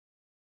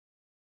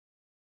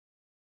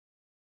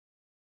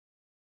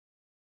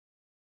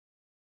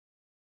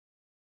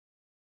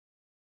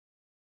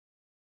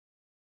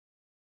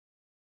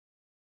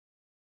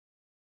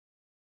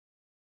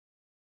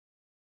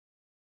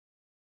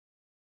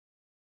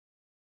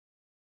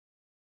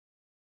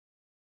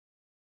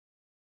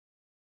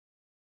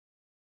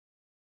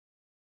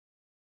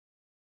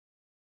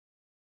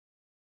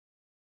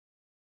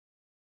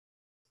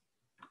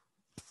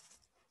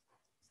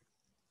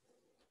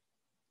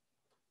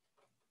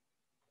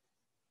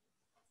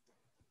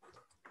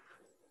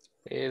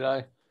Hey,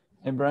 Eli.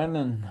 Hey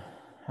Brandon,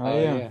 how How are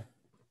are you? you?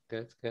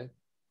 Good, good.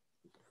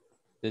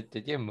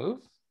 Did you move?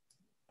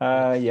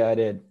 Yeah, I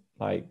did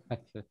like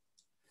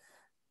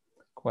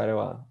quite a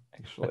while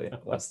actually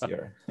last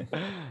year.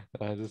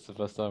 This is the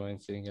first time I'm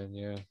seeing your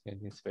new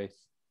space.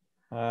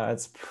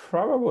 It's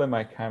probably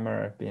my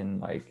camera been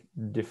like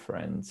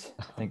different.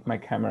 I think my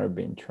camera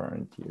been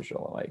turned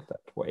usually like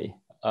that way.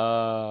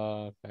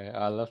 Okay.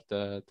 I love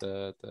the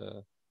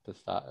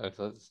Star.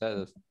 So it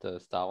says the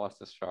Star Wars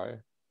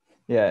Destroyer.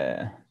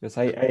 Yeah, because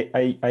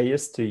I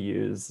used to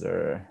use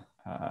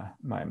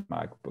my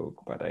MacBook,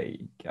 but I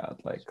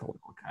got like a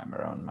little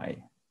camera on my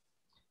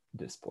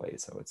display,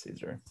 so it's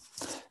easier.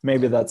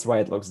 Maybe that's why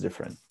it looks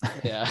different.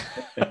 Yeah.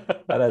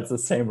 But it's the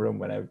same room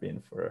when I've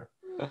been for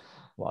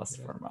last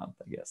Yeah. 4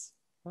 months, I guess.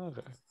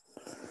 Okay.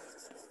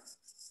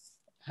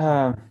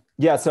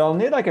 Yeah, so I'll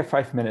need like a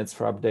 5 minutes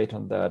for update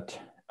on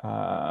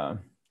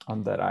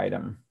that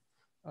item.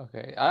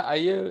 Okay. Are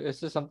you? Is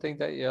this something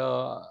that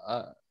you're?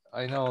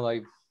 I know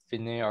like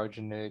Vinny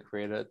originally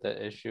created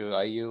the issue.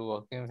 Are you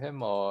working with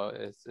him, or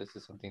is this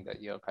something that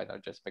you kind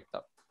of just picked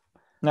up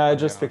No, I on your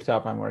just own? picked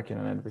up. I'm working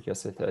on it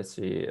because I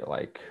see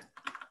like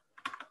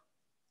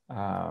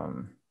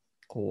um,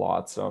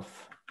 lots of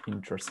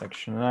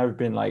intersection, and I've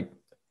been like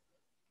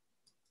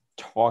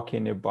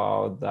talking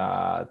about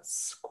that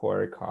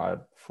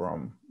scorecard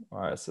from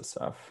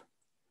SSF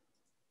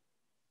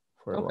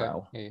for a Okay.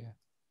 while. Yeah.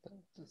 That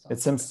It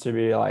sounds seems good. to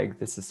be like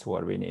this is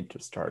what we need to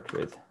start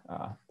with,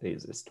 the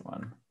easiest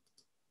one.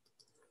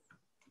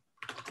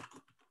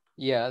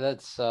 Yeah,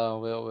 that's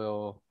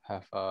we'll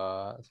have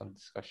some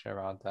discussion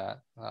around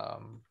that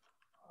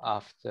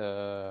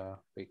after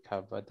we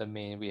cover the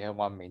main. We have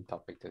one main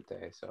topic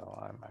today, so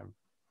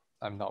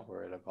I'm not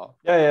worried about.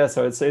 Yeah.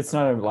 So it's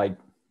not like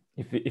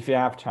if you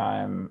have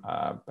time,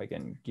 I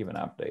can give an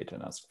update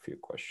and ask a few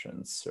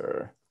questions,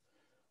 or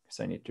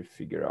because I need to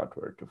figure out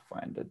where to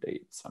find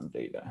some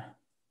data.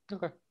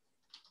 Okay.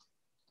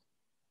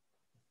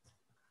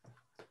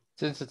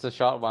 Since it's a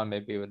short one,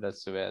 maybe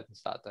let's do it and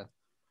start then.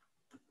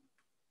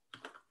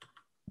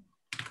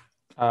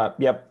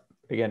 Yep,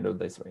 we can do it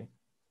this way.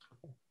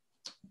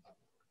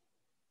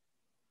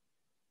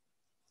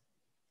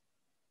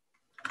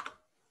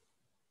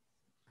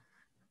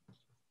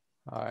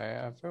 All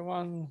right,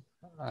 everyone.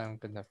 I'm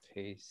gonna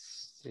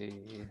paste the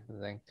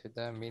link to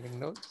the meeting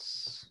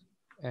notes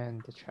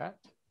in the chat.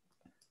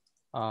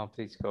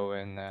 Please go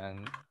in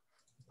and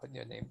put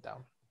your name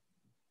down.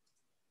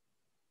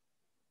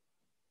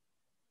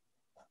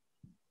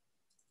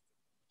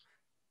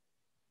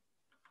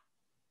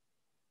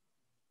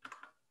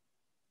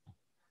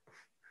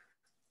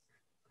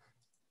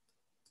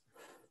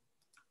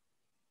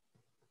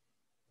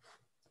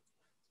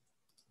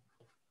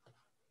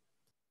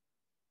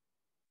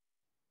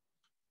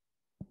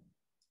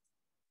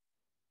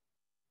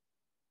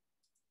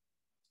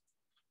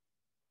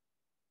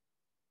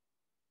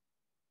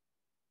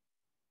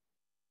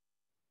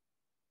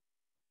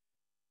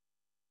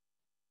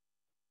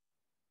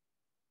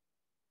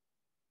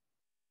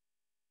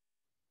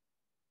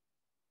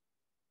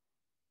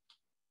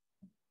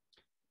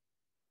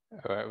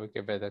 All right, we'll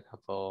give it a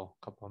couple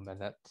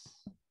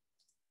minutes.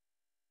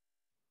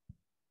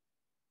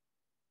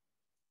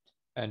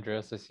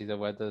 Andreas, I see the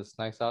weather's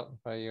nice out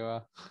where you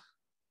are.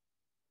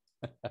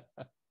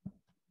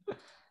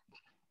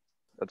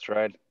 That's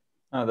right.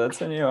 Oh, that's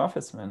a new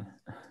office, man.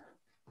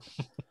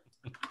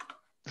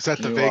 Is that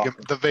New office.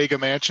 the Vega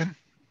Mansion?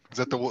 Is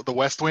that the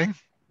West Wing?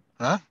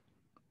 Huh?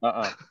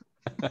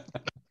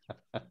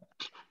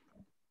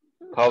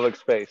 Public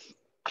space.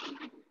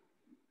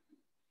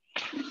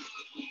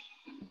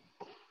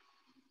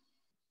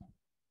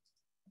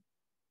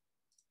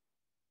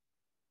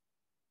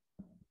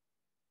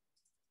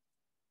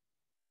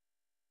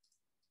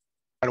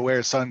 Got to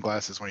wear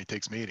sunglasses when he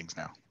takes meetings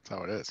now. That's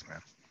how it is,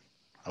 man.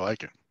 I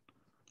like it.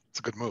 It's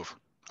a good move.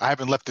 I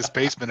haven't left this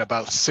basement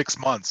about 6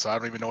 months, so I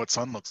don't even know what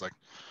sun looks like.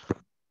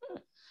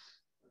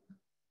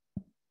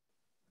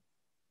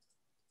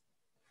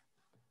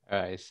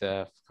 All right,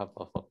 so a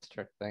couple of folks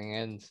trickling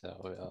in,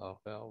 so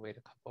we'll wait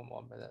a couple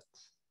more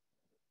minutes.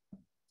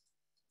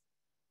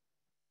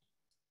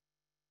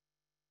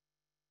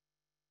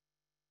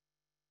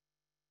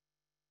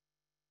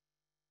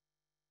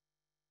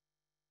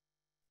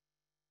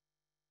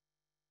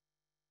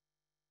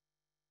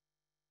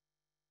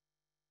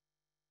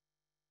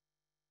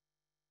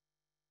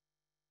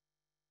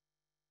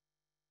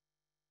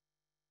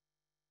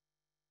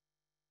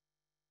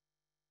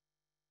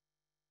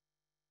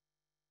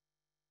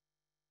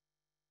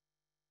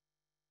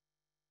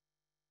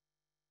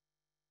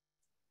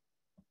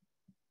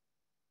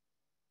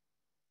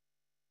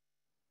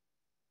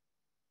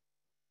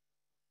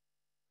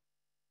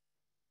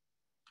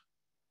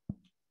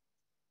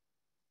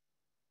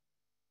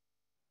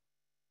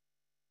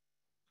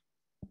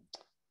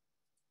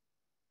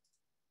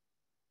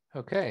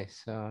 Okay,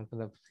 so I'm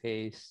gonna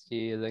paste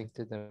the link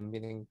to the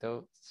meeting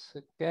notes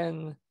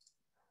again.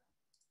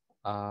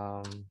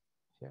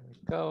 Here we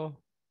go.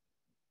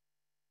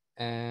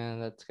 And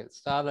let's get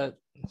started.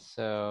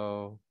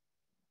 So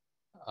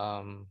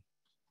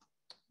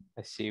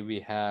I see we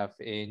have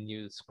a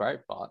new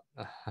scribe bot.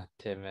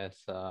 Tim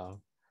is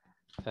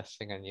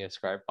testing a new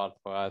scribe bot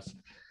for us.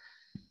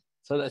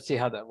 So let's see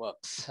how that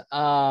works.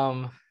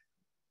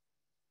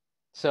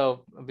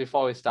 So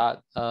before we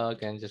start,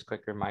 again, just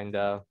quick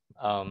reminder,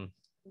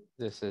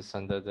 this is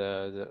under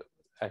the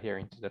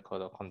adhering to the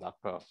code of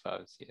conduct of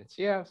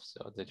CNCF,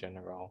 so the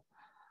general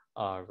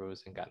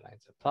rules and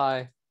guidelines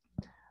apply.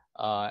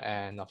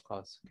 And of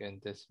course,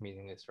 again, this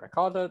meeting is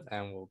recorded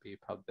and will be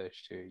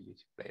published to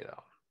YouTube later.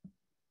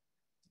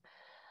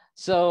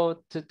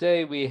 So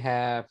today we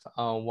have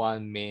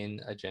one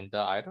main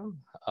agenda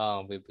item.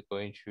 We'll be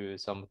going through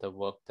some of the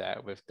work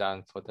that we've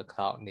done for the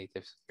Cloud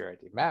Native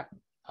Security Map,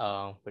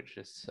 which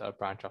is a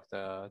branch of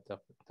the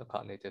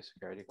Cloud Native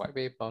Security White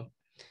Paper.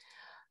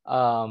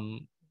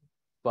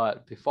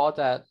 But before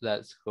that,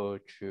 let's go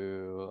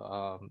through,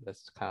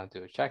 let's kind of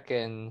do a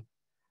check-in.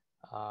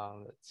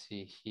 Let's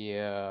see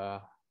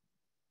here.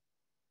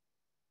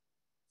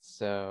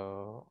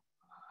 So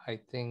I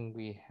think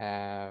we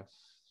have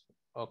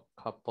a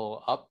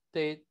couple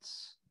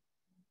updates.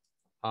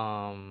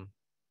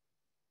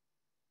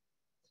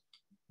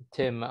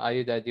 Tim, are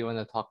you there? Do you want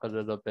to talk a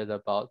little bit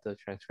about the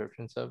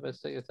transcription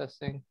service that you're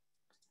testing?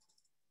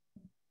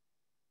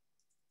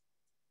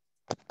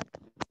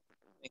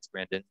 Thanks,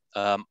 Brandon.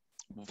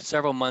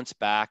 Several months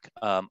back,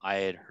 I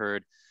had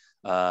heard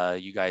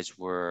you guys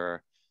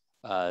were,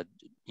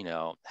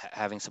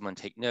 having someone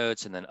take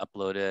notes and then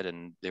upload it,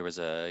 and there was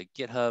a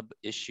GitHub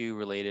issue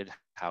related.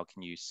 How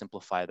can you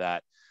simplify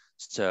that?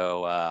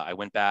 So I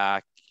went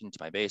back into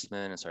my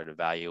basement and started to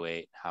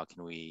evaluate how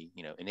can we,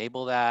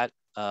 enable that.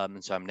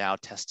 And so I'm now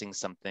testing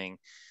something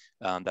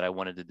that I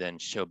wanted to then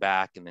show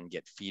back and then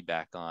get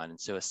feedback on. And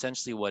so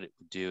essentially what it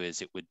would do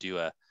is it would do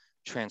a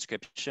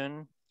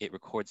transcription. It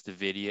records the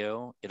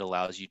video. It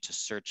allows you to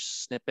search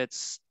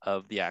snippets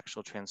of the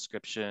actual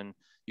transcription.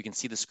 You can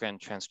see the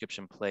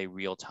transcription play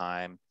real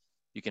time.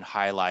 You can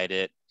highlight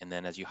it. And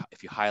then if you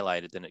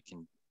highlight it, then it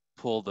can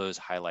pull those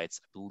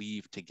highlights, I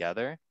believe,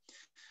 together.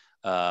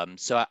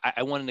 So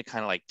I wanted to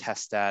kind of like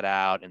test that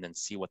out and then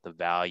see what the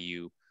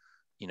value,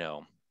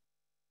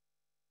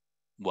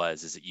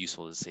 was. Is it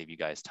useful to save you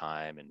guys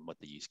time, and what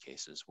the use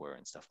cases were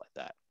and stuff like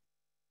that.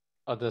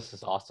 Oh, this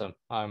is awesome.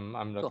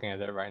 I'm looking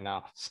at it right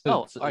now.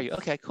 Oh, are you?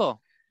 Okay,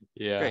 cool.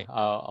 Yeah, great.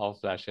 I'll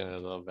flash in a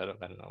little bit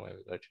when we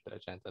go to the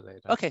agenda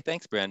later. Okay,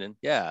 thanks, Brandon.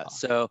 Yeah,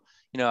 so,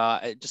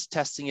 just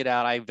testing it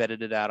out. I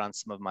vetted it out on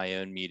some of my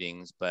own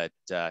meetings, but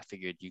I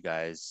figured you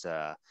guys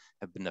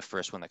have been the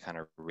first one that kind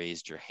of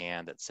raised your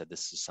hand that said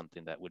this is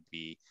something that would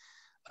be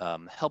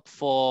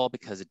helpful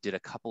because it did a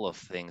couple of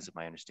things, if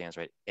my understanding is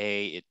right.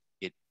 A,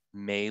 it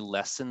may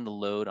lessen the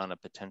load on a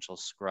potential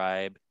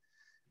scribe.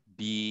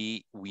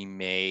 B, we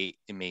may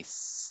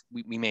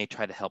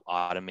try to help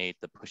automate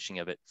the pushing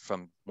of it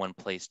from one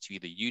place to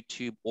either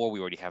YouTube, or we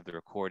already have the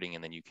recording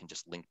and then you can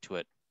just link to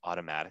it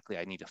automatically.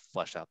 I need to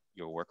flesh out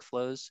your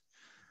workflows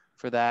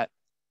for that.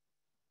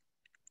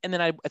 And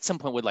then I, at some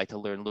point, would like to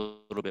learn a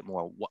little bit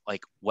more,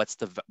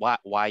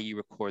 why you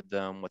record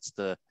them, what's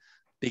the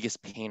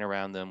biggest pain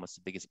around them, what's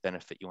the biggest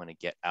benefit you want to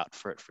get out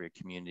for it for your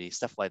community,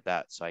 stuff like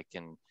that, so I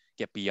can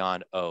get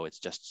beyond, oh, it's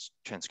just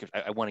transcript.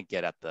 I want to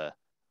get at the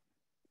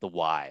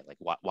why, like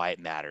why it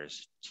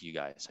matters to you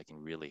guys. I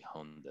can really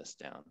hone this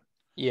down.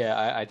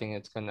 Yeah, I think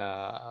it's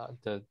gonna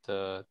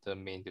the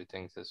main two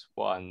things is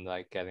one,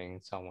 like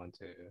getting someone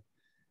to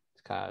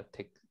kind of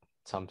take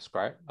some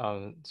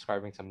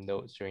scribing some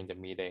notes during the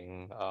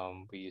meeting.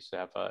 We used to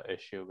have an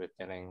issue with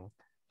getting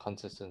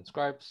consistent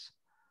scribes.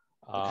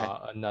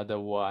 Another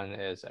one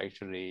is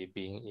actually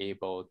being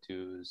able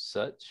to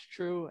search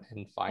through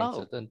and find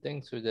certain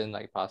things within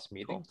like past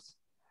meetings.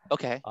 Cool.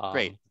 Okay,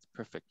 great.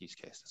 Perfect use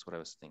case. That's what I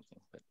was thinking.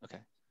 But okay.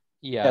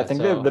 Yeah, I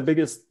think the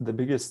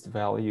biggest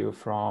value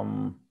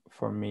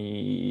for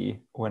me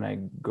when I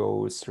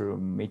go through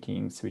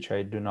meetings which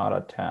I do not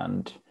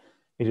attend,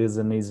 it is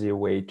an easy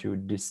way to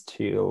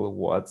distill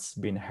what's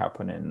been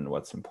happening,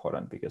 what's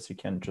important, because you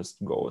can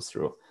just go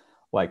through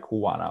like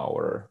 1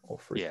 hour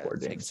of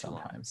recording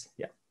sometimes.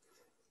 Yeah.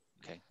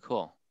 Okay,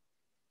 cool.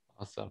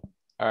 Awesome.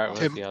 All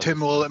right. Tim,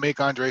 will it make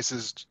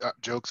Andres's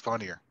jokes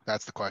funnier?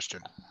 That's the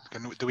question.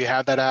 Do we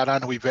have that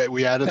add-on? We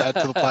added that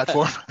to the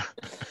platform.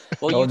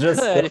 Well, you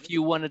could, if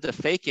you wanted to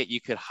fake it,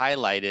 you could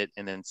highlight it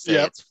and then say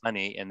it's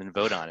funny and then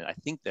vote on it. I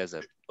think there's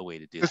a way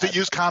to do that. Does it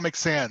use Comic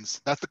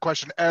Sans? That's the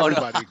question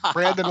everybody. Oh, no.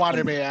 Brandon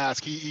wanted me to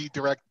ask. He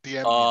direct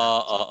DM.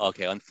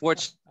 Okay.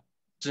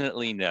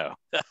 Unfortunately, no.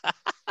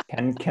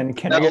 Can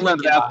That's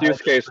not that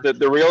use case.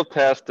 The real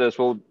test is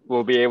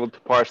we'll be able to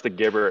parse the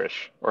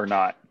gibberish or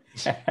not.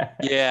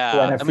 Yeah.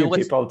 When a few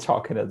people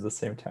talking at the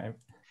same time.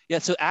 Yeah,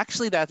 so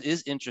actually that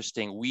is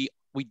interesting.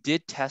 We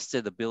did test the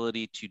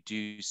ability to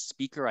do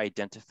speaker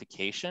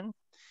identification,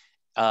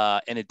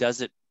 and it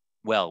does it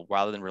well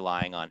rather than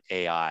relying on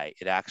AI.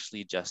 It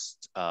actually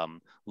just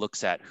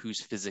looks at who's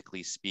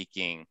physically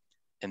speaking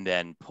and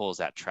then pulls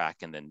that track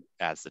and then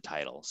adds the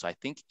title. So I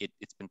think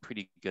it's been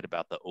pretty good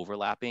about the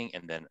overlapping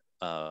and then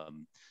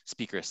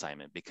speaker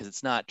assignment, because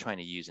it's not trying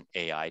to use an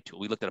AI tool.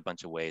 We looked at a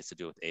bunch of ways to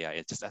do it with AI.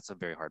 It's just, that's a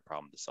very hard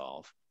problem to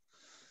solve.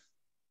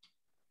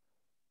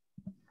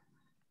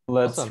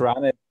 Let's Awesome.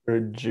 run it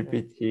through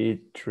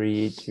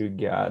GPT-3 to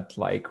get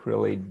like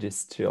really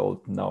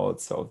distilled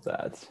notes of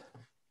that.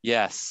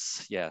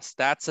 Yes, yes,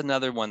 that's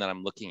another one that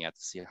I'm looking at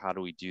to see how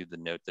do we do the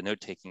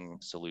note-taking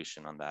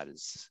solution on that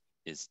is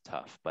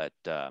tough, but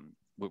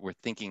we're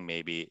thinking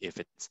maybe if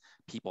it's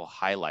people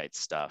highlight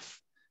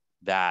stuff,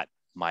 that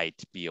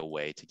might be a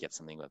way to get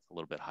something with a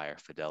little bit higher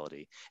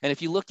fidelity. And if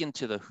you look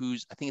into the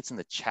who's, I think it's in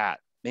the chat,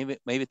 maybe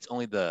it's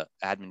only the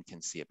admin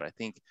can see it, but I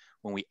think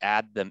when we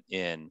add them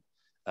in,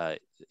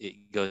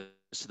 it goes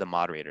to the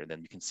moderator,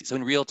 then you can see. So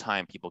in real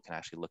time, people can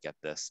actually look at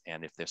this,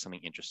 and if there's something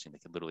interesting, they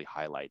can literally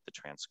highlight the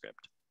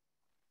transcript.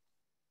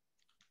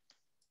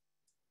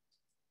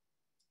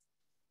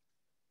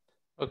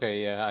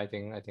 Okay, yeah, I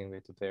think we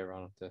have to play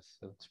around with this.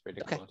 It's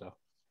pretty Okay. cool though.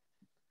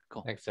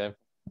 Cool. Thanks, Seb.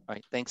 All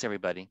right, thanks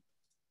everybody.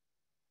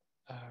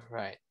 All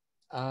right.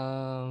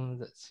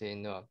 Let's see,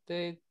 no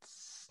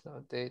updates.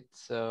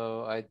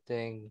 So I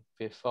think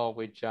before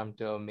we jump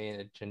to our main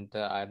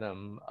agenda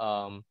item,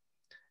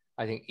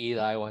 I think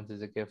Eli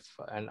wanted to give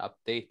an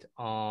update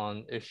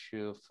on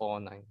issue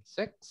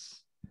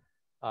 496.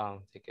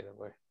 Take it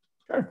away.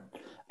 Sure.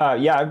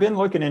 Yeah, I've been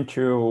looking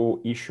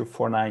into issue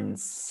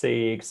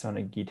 496 on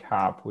a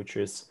GitHub, which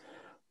is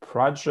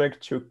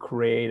project to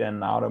create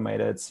an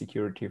automated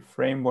security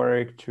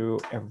framework to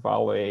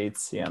evaluate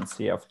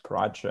CNCF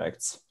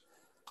projects.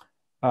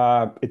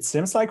 It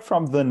seems like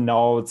from the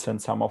notes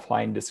and some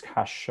offline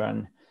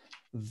discussion,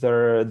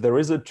 there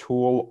is a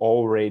tool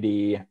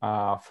already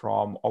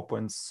from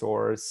open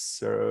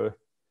source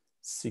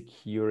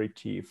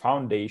security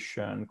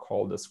foundation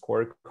called the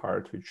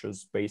scorecard, which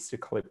is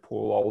basically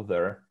pull all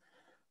their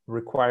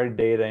required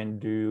data and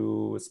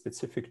do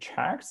specific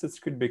checks. It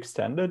could be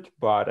extended,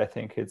 but I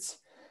think it's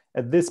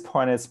at this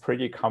point it's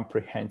pretty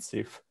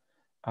comprehensive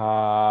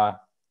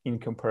in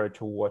compared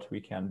to what we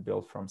can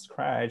build from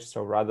scratch.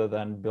 So rather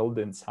than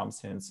building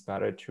something, it's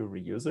better to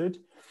reuse it.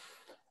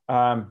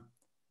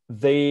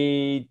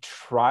 They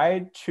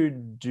tried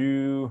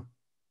to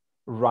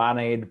run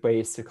it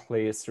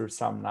basically through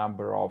some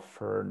number of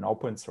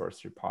open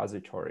source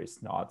repositories,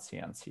 not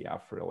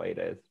CNCF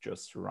related,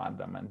 just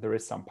random. And there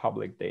is some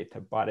public data,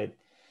 but it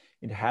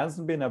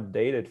hasn't been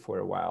updated for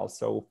a while.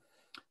 So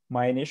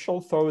my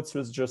initial thoughts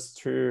was just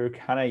to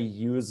kind of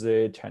use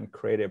it and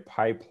create a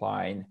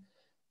pipeline.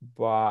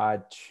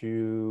 But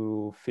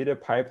to feed a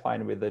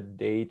pipeline with the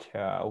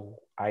data,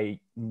 I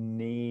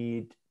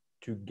need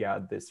to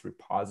get these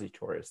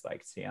repositories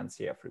like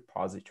CNCF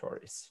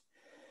repositories.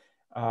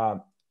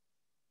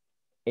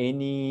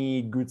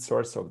 Any good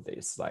source of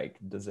this? Like,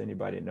 does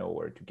anybody know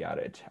where to get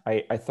it?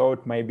 I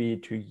thought maybe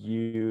to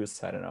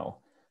use, I don't know,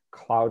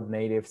 cloud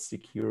native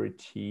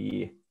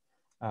security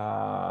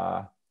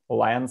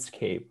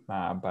landscape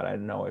map, but I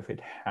don't know if it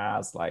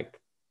has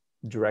like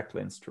direct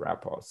links to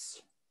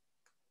repos.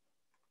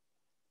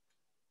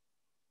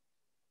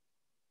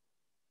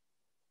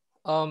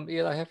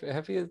 Eli,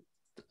 have you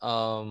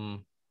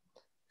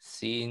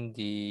seen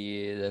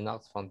the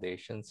Linux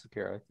Foundation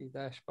security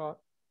dashboard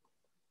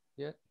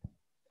yet?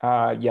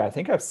 Yeah, I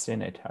think I've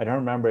seen it. I don't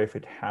remember if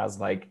it has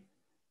like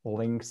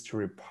links to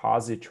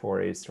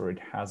repositories or it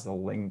has the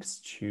links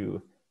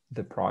to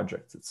the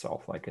project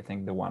itself. Like I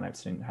think the one I've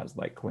seen has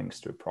like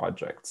links to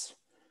projects.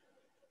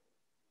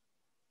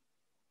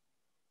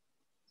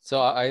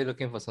 So are you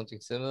looking for something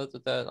similar to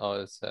that, or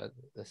is that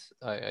this?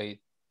 I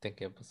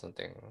thinking about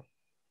something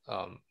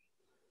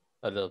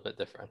a little bit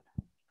different.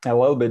 A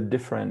little bit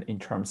different in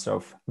terms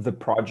of the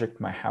project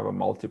might have a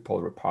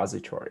multiple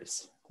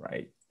repositories,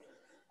 right?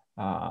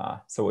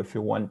 So if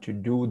you want to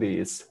do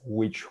this,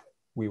 which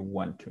we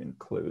want to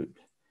include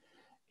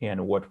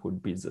and what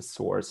would be the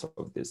source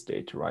of this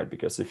data, right?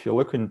 Because if you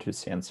look into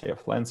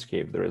CNCF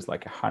landscape, there is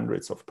like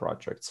hundreds of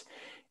projects.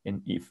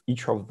 And if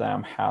each of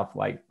them have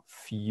like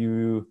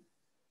few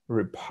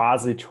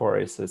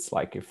repositories, it's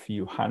like a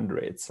few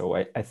hundred. So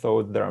I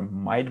thought there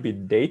might be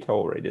data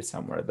already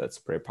somewhere that's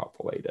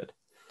pre-populated.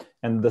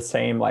 And the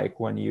same like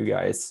when you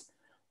guys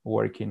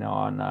working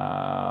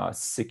on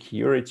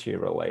security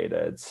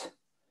related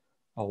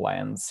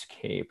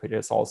landscape, it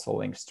is also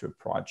links to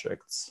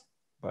projects.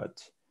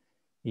 But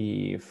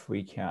if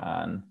we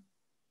can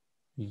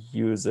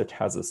use it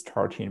as a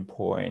starting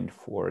point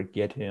for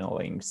getting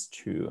links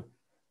to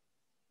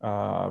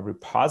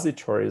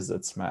repositories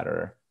that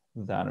matter,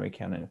 then we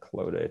can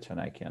include it and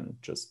I can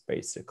just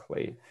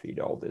basically feed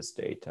all this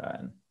data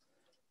and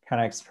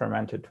kind of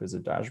experiment it with the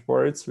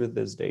dashboards with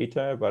this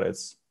data, but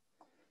it's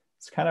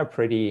kind of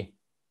pretty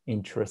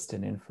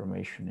interesting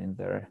information in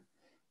there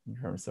in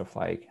terms of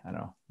like, I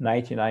don't know,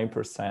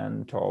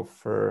 99%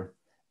 of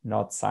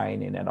not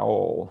signing at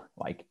all,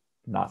 like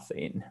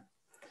nothing,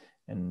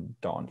 and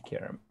don't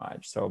care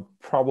much. So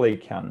probably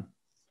can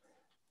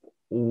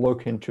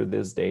look into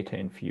this data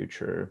in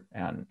future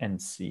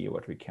and see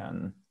what we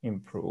can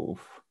improve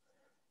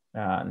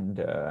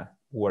and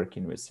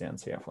working with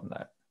CNCF on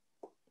that.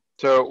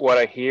 So what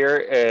I hear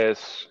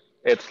is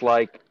it's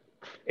like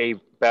a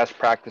best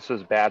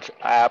practices batch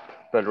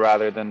app, but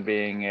rather than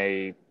being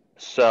a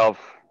self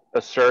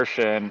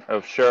assertion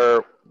of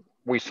sure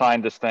we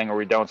signed this thing or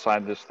we don't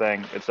sign this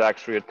thing, it's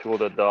actually a tool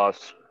that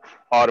does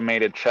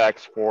automated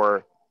checks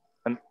for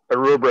a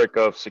rubric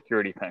of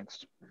security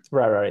things.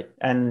 Right.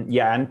 And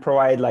yeah, and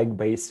provide like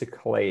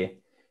basically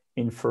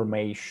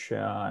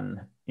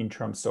information in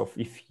terms of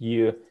if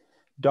you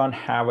don't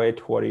have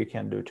it, what you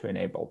can do to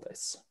enable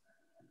this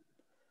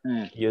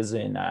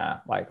using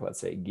like, let's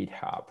say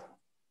GitHub.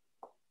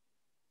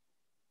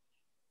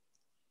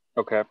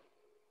 Okay.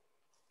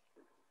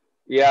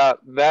 Yeah,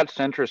 that's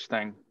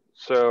interesting.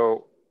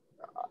 So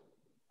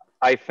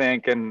I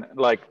think in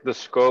like the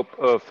scope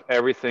of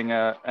everything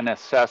an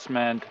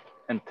assessment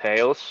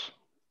entails,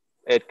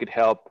 it could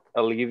help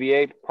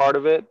alleviate part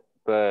of it,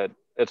 but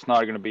it's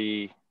not going to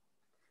be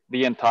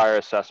the entire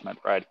assessment,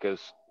 right?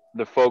 Because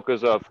the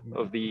focus of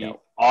the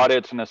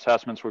audits and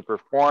assessments we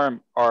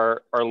perform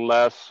are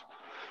less,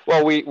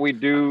 well, we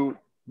do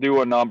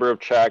a number of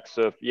checks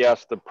of,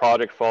 yes, the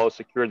project follows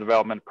secure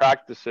development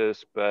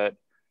practices, but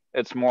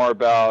it's more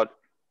about,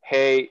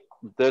 hey,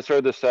 these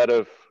are the set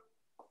of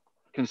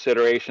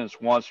considerations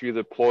once you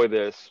deploy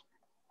this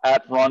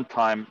at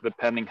runtime,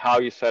 depending how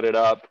you set it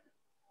up.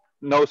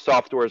 No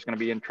software is going to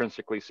be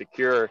intrinsically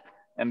secure.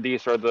 And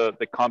these are the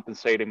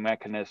compensating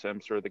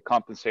mechanisms or the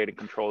compensating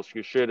controls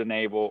you should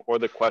enable, or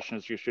the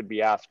questions you should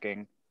be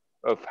asking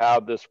of how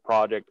this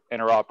project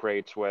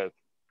interoperates with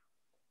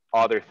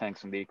other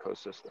things in the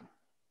ecosystem.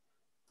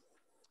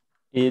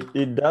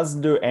 It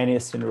doesn't do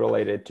anything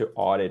related to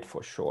audit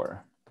for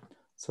sure.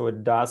 So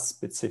it does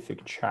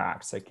specific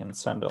checks. I can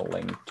send a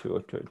link to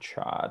a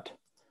chat,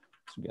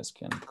 so you guys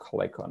can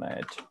click on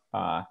it.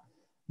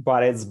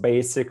 But it's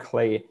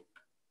basically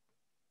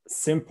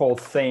simple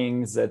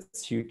things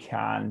that you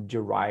can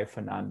derive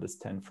and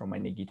understand from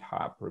any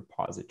GitHub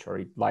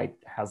repository. Like,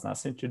 has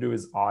nothing to do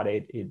with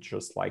audit. It's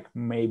just like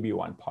maybe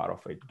one part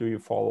of it. Do you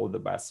follow the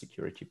best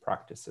security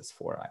practices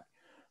for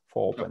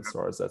open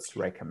source that's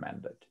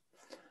recommended,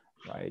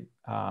 right?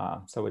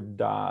 So it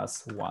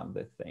does one of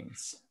the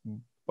things,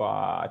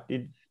 but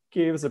it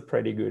gives a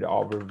pretty good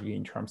overview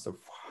in terms of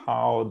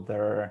how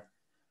their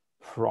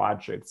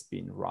project's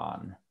been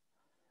run.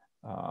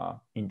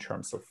 In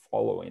terms of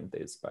following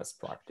these best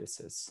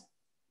practices.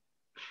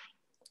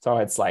 So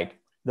it's like,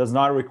 does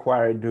not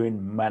require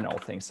doing manual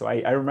things. So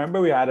I remember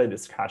we had a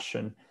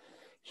discussion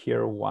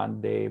here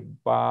one day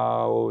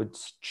about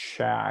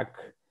check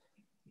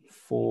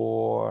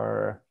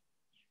for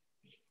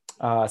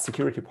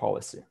security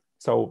policy.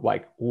 So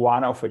like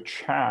one of the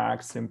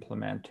checks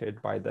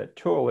implemented by the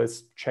tool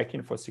is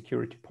checking for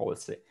security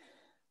policy.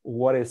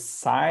 What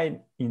is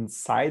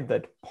inside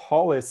that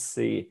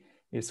policy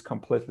is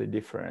completely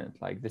different.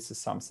 Like, this is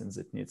something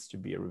that needs to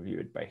be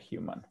reviewed by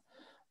human,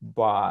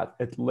 but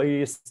at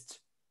least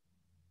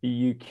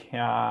you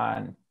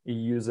can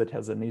use it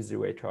as an easy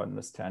way to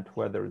understand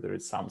whether there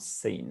is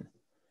something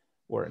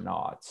or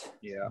not.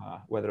 Yeah.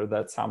 Whether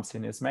that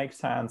something makes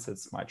sense,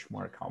 it's much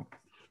more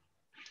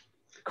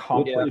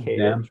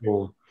complicated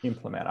to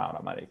implement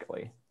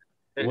automatically.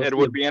 It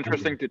would be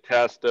interesting to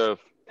test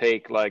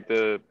take like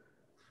the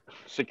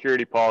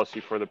security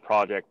policy for the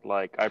project.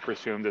 Like, I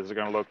presume this is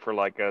going to look for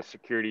like a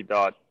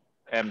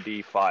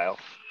security.md file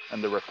in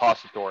the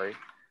repository,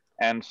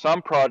 and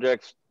some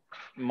projects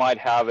might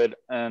have it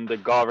in the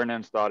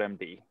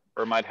governance.md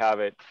or might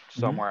have it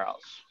somewhere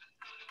else.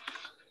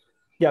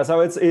 Yeah, so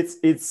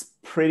it's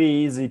pretty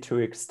easy to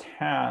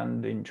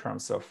extend in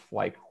terms of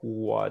like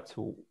what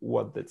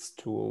this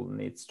tool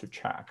needs to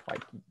check.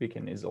 Like, we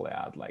can easily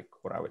add like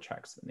whatever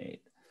checks we need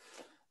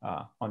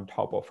on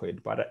top of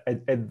it. But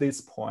at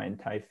this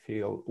point, I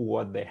feel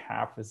what they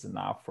have is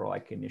enough for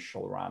like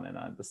initial run and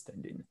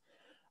understanding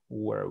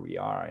where we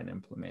are in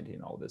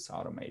implementing all this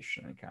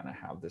automation and kind of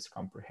have this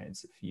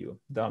comprehensive view.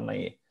 The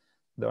only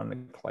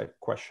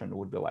question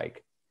would be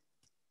like,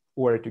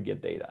 where to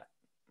get data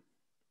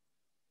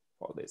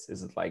for this?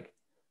 Is it like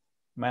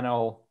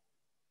manual,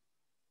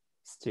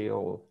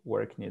 still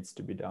work needs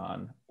to be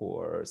done,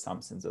 or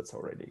something that's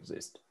already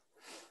exists?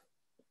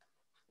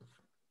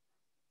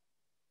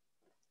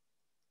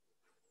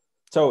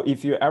 So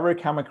if you ever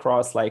come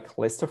across like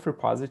list of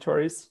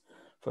repositories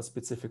for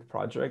specific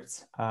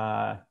projects,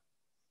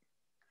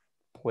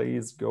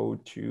 please go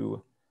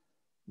to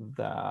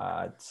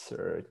that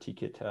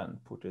ticket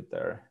and put it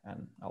there,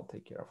 and I'll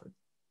take care of it.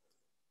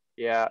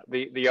 Yeah,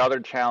 the other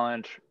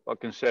challenge,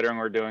 considering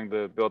we're doing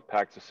the build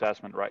packs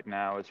assessment right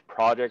now, is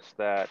projects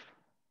that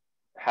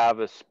have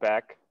a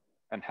spec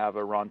and have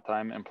a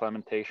runtime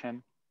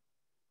implementation.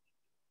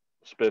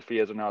 Spiffy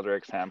is another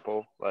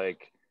example.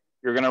 Like,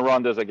 you're going to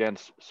run this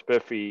against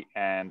Spiffy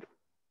and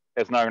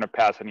it's not going to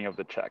pass any of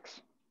the checks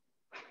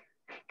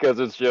because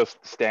it's just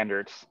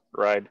standards,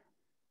 right?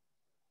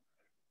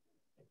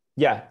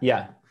 Yeah,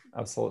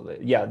 absolutely.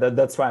 Yeah,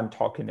 that's why I'm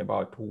talking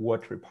about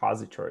what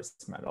repositories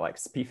matter. Like,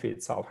 Spiffy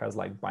itself has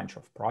like a bunch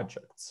of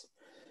projects,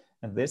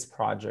 And these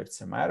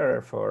projects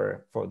matter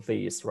for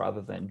these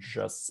rather than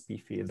just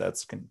SPIFFE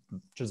that's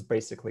just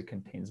basically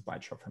contains a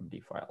bunch of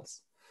MD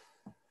files.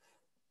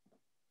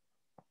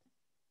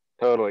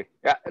 Totally.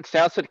 Yeah, it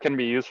sounds it can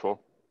be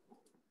useful.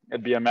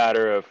 It'd be a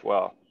matter of,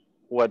 well,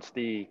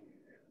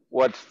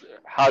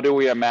 how do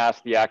we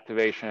amass the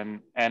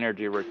activation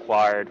energy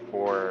required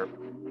for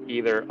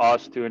either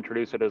us to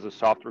introduce it as a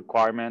soft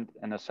requirement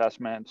in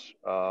assessments,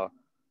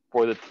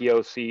 for the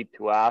TOC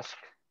to ask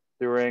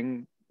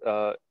during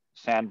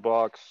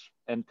sandbox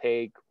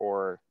intake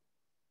or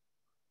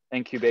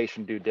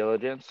incubation due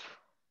diligence,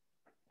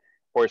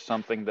 or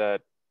something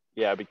that,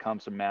 yeah,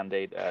 becomes a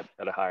mandate at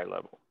a higher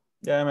level.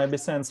 Yeah, maybe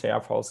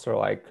CNCF also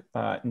like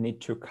need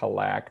to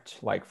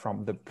collect like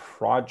from the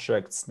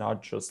projects,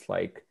 not just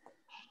like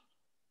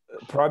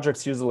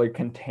projects usually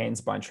contains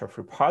a bunch of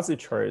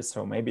repositories.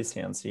 So maybe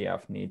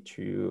CNCF need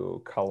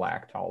to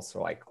collect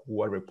also like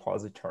what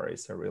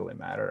repositories really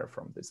matter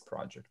from this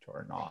project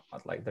or not.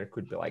 Like there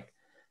could be like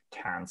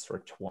 10s or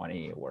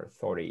 20 or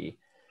 30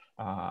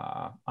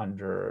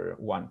 under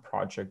one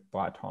project,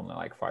 but only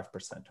like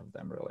 5% of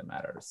them really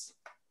matters.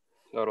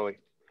 Totally.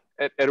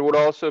 It would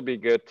also be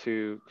good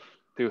to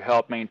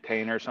help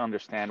maintainers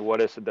understand what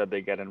is it that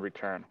they get in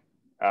return,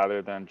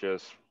 other than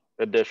just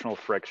additional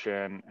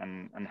friction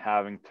and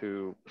having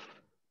to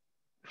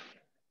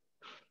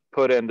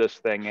put in this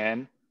thing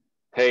in.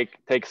 Take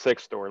SIG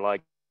Store,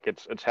 like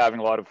it's having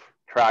a lot of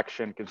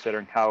traction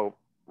considering how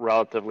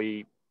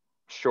relatively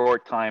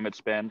short time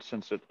it's been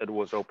since it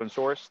was open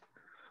sourced,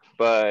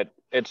 but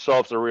it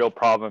solves a real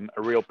problem,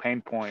 a real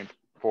pain point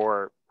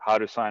for how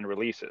to sign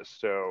releases.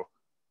 So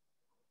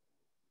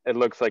it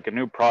looks like a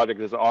new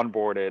project is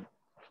onboarded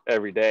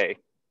every day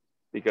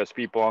because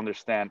people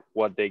understand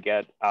what they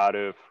get out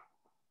of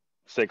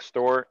SIG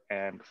Store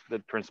and the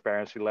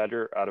transparency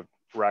ledger out of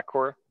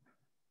Racor,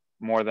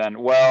 more than,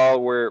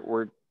 well,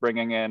 we're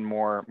bringing in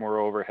more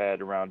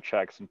overhead around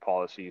checks and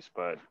policies,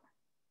 but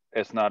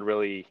it's not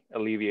really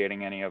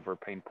alleviating any of our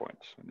pain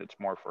points. It's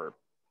more for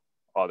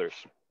others.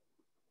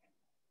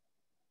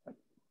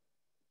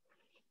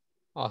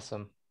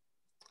 Awesome.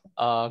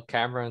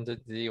 Cameron, do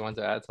you want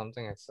to add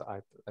something?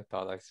 I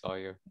thought I saw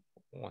you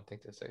wanting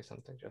to say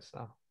something just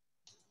now.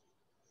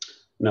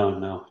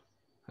 No.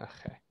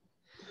 Okay.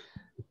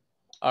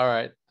 All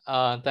right.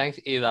 Thanks,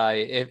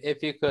 Eli.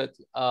 If you could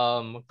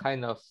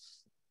kind of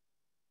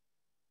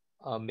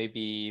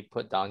maybe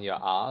put down your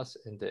ask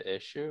in the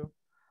issue,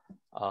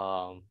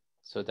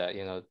 so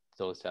that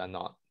those that are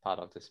not part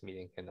of this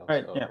meeting can also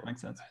Right. Yeah,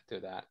 makes sense.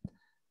 do that.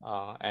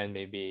 And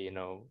maybe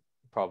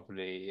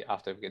probably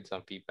after we get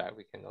some feedback,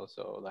 we can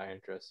also like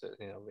interested.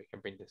 We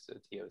can bring this to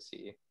the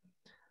TOC,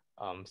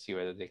 see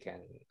whether they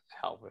can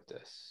help with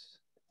this.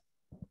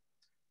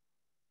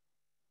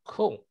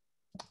 Cool.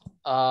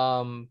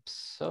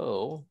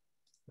 So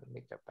let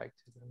me get back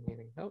to the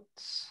meeting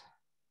notes.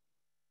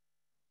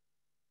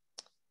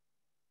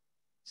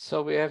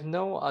 So we have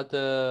no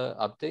other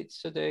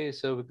updates today,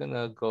 so we're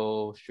gonna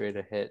go straight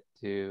ahead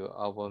to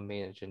our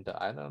main agenda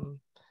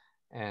item.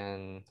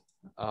 And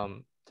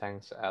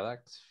thanks,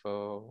 Alex,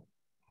 for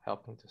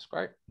helping to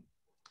scribe.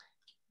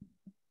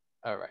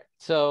 All right,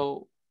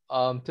 so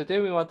today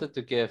we wanted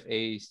to give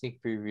a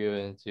sneak preview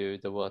into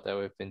the work that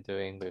we've been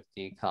doing with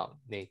the Cloud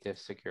Native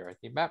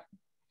Security Map.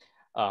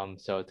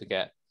 So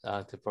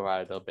to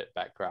provide a little bit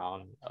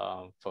background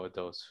for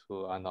those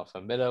who are not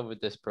familiar with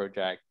this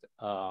project,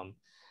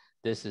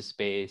 this is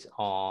based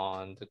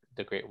on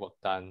the great work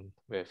done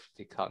with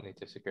the Cloud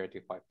Native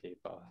Security white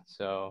paper.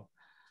 So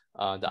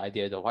the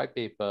idea of the white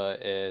paper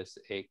is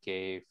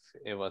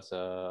it was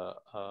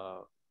a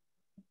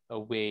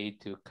way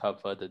to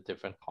cover the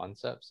different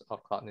concepts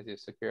of Cloud Native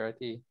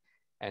Security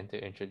and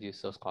to introduce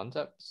those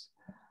concepts.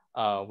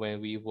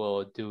 When we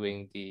were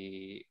doing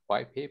the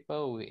white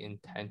paper, we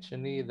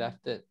intentionally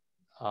left it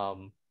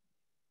on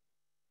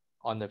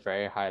a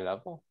very high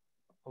level.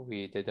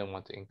 We didn't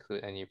want to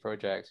include any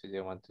projects. We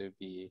didn't want to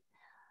be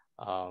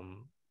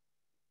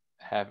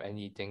have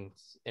anything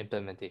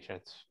implementation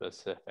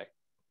specific.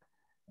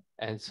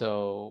 And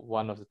so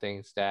one of the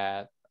things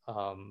that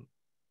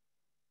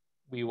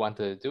we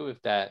wanted to do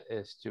with that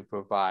is to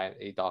provide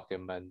a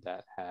document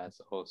that has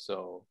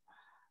also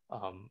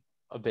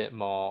a bit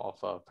more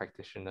of a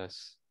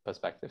practitioner's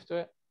perspective to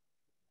it.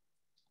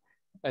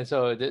 And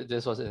so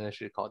this was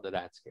initially called the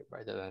landscape,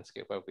 right? The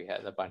landscape where we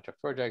had a bunch of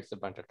projects, a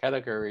bunch of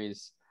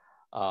categories,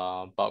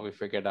 but we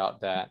figured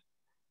out that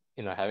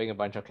having a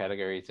bunch of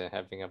categories and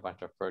having a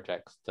bunch of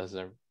projects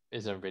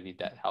isn't really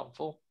that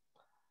helpful.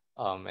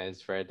 And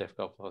it's very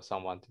difficult for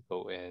someone to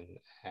go in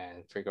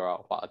and figure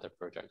out what other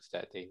projects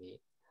that they need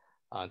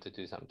to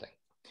do something.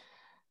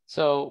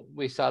 So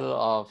we started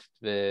off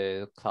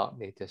with Cloud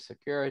Native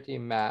Security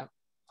Map.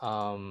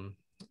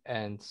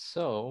 And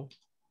so,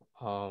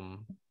 where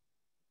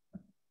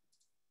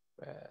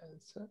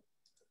is it?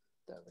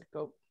 There we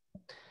go.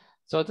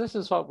 So this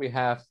is what we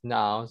have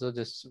now. So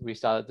we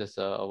started this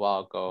a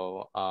while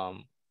ago. A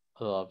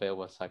little of it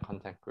was like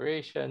content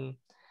creation,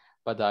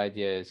 but the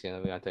idea is, we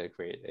want to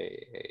create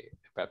a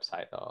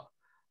website or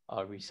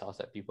a resource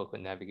that people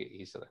could navigate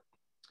easily.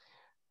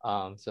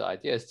 So the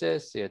idea is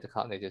this: you have the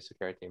cloud native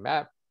security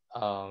map,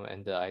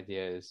 and the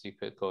idea is you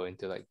could go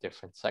into like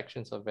different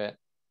sections of it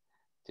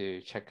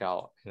to check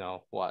out,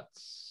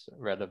 what's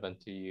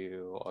relevant to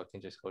you, or you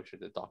can just go through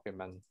the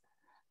document.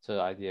 So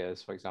the idea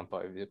is, for example,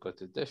 if you go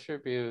to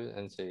distribute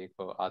and say you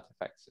go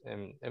artifacts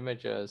and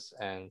images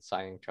and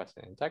signing trust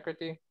and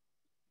integrity,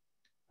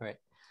 right?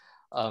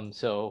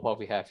 So what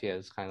we have here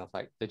is kind of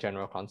like the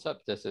general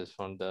concept. This is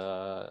from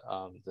the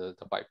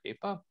white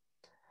paper.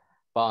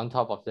 But on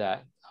top of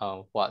that,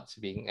 what's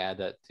being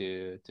added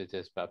to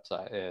this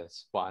website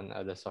is one,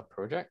 a list of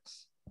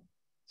projects.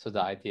 So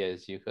the idea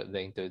is you could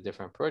link to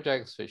different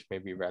projects which may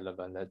be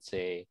relevant. Let's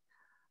say,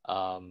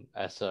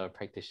 as a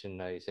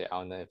practitioner, you say, I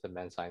want to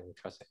implement signing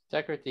trust and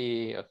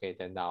integrity. Okay,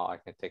 then now I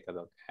can take a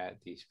look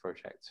at these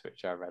projects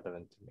which are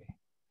relevant to me.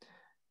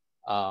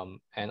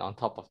 And on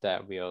top of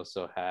that, we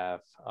also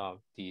have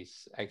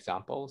these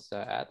examples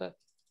that are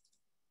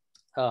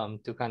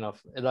added to kind of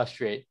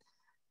illustrate,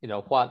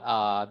 what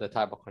are the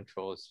type of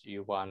controls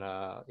you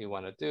wanna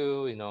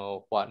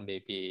do. What may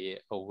be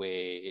a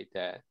way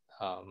that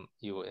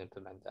you will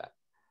implement that,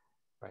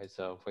 right?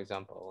 So, for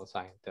example,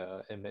 sign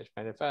the image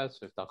manifest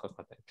with Docker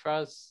Content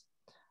Trust.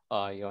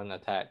 You want to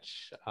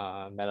attach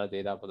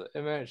metadata for the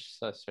image,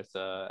 such as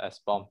a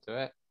SBOM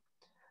to it,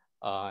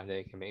 and then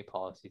you can make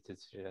policy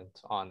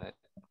decisions on it.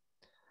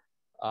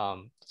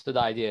 So the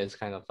idea is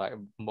kind of like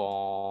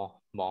more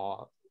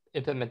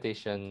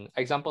implementation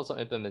examples of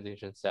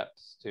implementation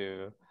steps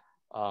to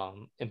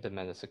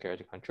implement a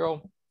security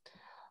control.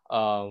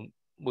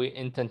 We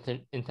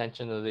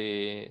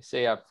intentionally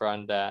say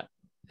upfront that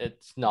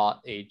it's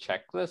not a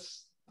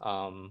checklist,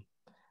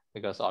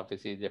 because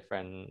obviously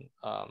different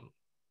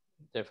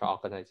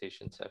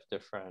organizations have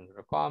different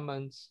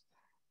requirements.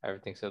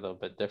 Everything's a little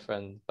bit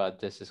different, but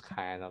this is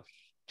kind of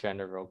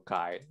general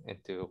guide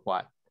into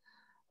what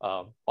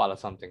are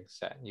some things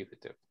that you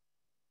could do.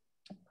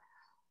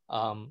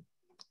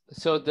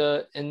 So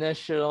the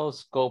initial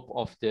scope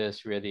of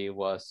this really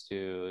was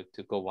to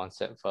go one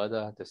step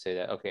further, to say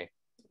that, okay,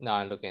 now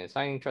I'm looking at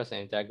signing trust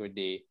and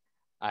integrity.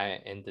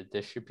 I in the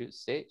distribute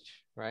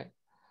stage, right?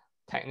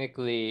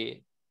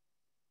 Technically,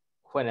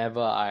 whenever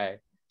I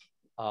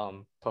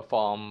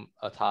perform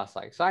a task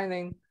like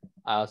signing,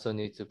 I also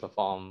need to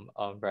perform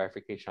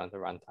verification on the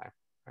runtime,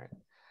 right?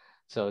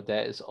 So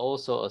there is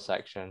also a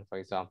section, for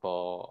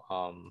example,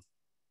 I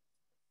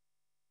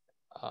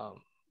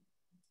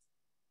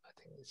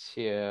think it's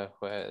here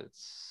where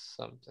it's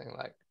something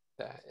like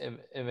that,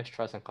 image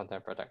trust and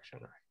content protection,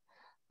 right?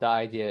 The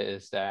idea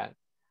is that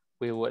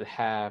we would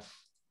have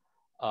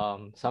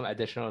some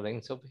additional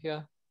links over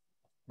here.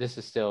 This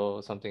is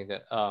still something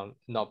that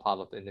not part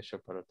of the initial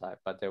prototype,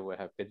 but there will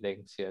have been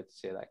links here to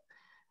say like,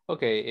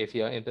 okay, if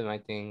you're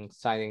implementing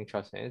signing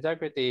trust and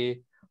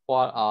integrity,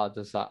 what are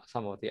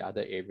some of the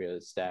other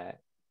areas that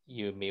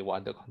you may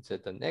want to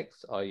consider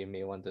next, or you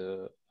may want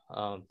to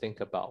think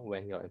about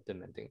when you're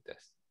implementing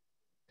this.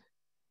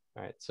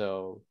 All right,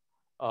 so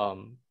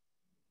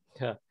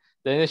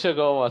the initial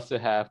goal was to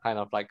have kind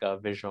of like a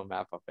visual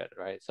map of it,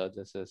 right? So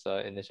this is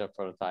an initial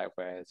prototype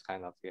where it's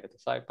kind of here at the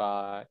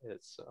sidebar.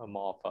 It's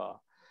more of a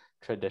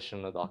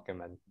traditional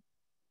document.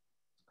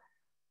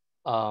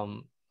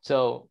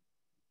 So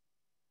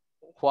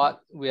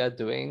what we are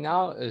doing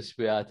now is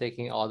we are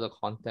taking all the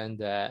content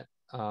that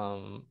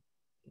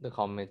the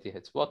community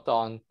has worked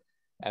on,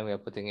 and we are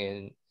putting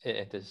it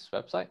into this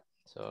website.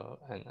 So,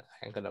 and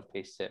I'm gonna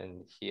paste it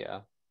in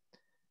here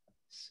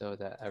so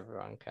that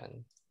everyone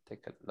can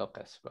take a look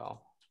as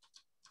well.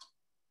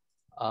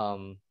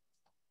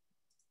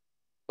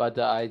 But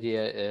the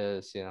idea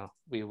is,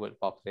 we would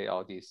populate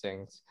all these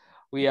things.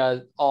 We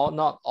are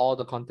not all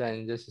the content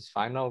in this is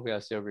final. We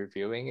are still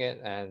reviewing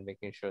it and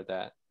making sure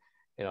that,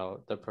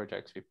 the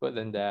projects we put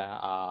in there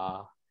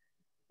are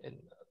in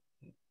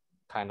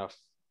kind of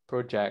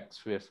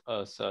projects with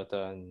a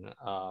certain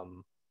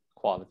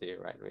quality,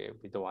 right?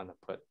 We don't want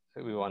to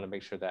we want to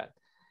make sure that,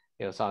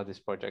 some of these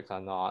projects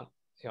are not,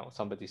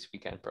 somebody's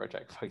weekend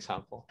project, for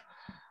example,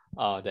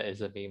 that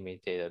isn't being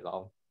maintained at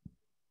all.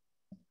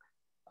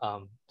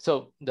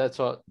 So that's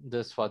what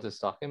this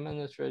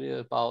document is really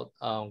about.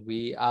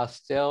 We are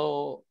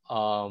still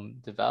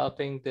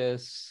developing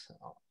this.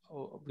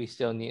 We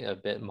still need a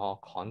bit more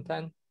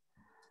content.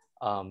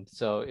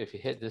 So if you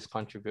hit this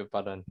contribute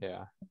button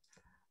here,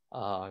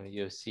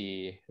 you'll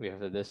see we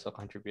have a list of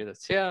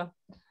contributors here.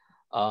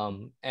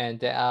 And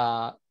there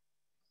are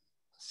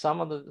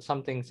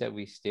some things that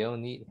we still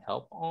need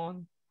help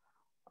on.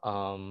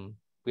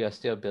 We are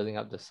still building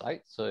up the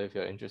site. So if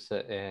you're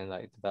interested in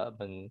like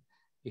development,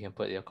 you can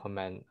put your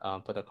comment,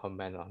 put a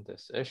comment on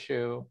this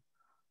issue.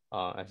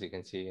 As you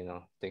can see,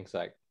 things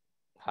like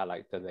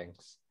highlight the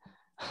links.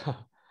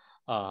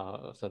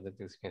 So the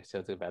things you can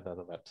still do better on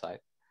the website.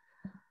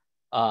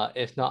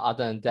 If not,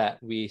 other than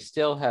that, we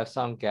still have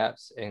some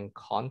gaps in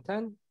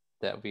content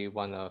that we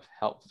want to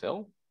help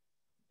fill.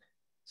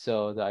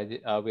 So the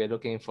idea, we are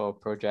looking for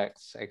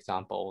projects,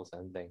 examples,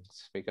 and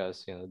links,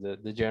 because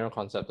the general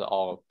concepts are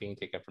all being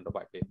taken from the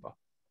white paper.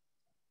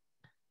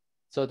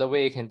 So the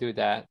way you can do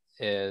that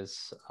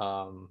is,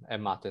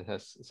 and Martin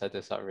has set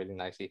this up really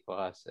nicely for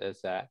us,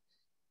 is that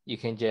you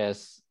can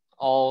just,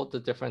 all the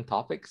different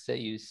topics that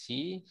you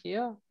see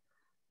here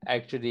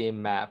actually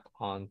map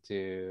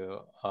onto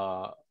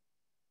a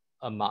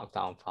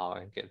markdown file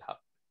in GitHub,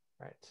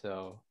 right?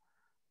 So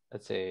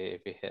let's say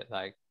if you hit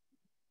like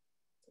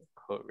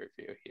code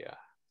review here,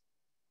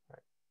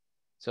 right?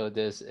 So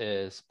this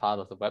is part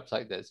of the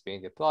website that's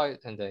being deployed,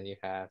 and then you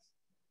have,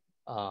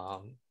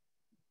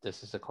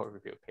 this is the code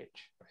review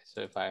page, right?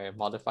 So if I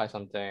modify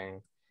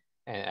something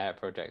and add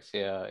projects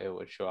here, it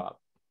would show up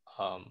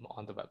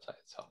on the website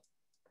itself.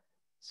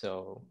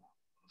 So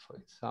for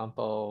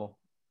example,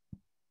 if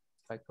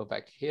I go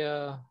back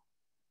here,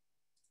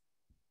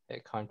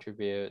 hit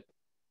contribute,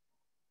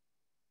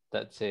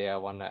 let's say I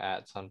want to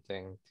add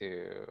something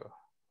to,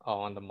 I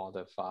want to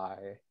modify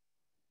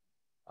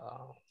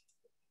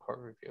code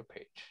review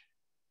page.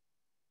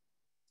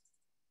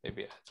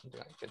 Maybe add something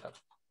like GitHub,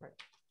 right?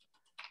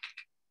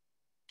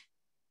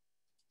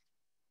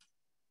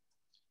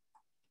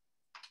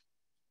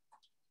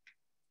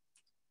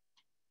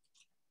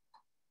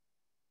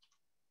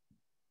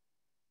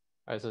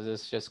 All right, so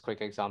this is just a quick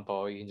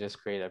example. You can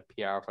just create a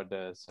PR for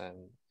this and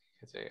you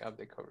can say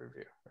update code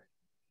review, right?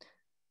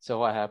 So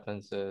what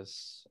happens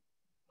is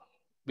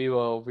we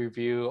will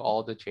review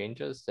all the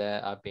changes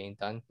that are being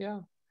done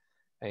here.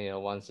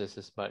 And once this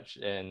is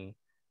merged in,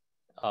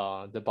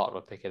 the bot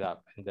will pick it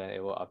up and then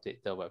it will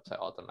update the website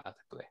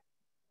automatically.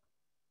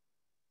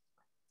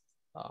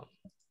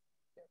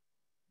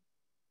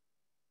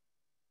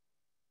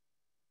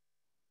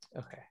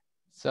 Okay,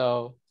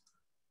 so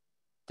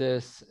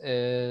this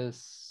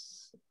is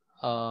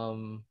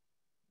the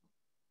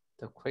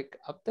quick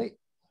update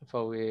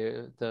for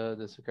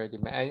the security.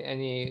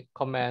 Any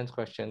comments,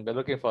 questions? We're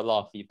looking for a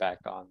lot of feedback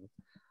on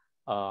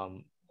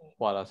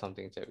what are some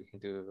things that we can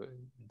do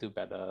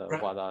better.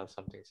 Right. What are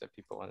some things that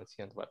people want to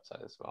see on the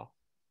website as well?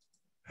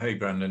 Hey,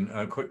 Brandon,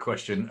 a quick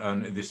question.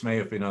 This may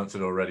have been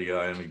answered already.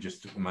 I only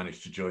just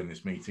managed to join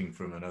this meeting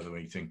from another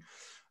meeting.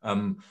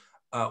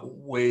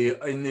 We're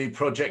in the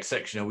project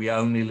section. Are we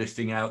only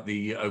listing out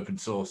the open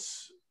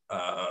source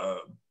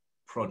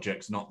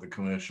projects, not the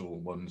commercial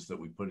ones that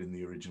we put in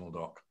the original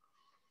doc?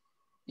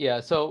 Yeah,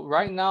 so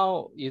right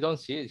now you don't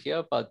see it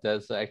here, but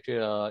there's actually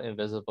an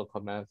invisible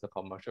command for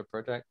commercial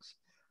projects.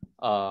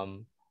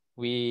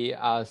 We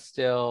are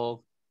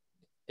still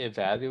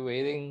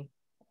evaluating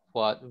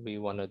what we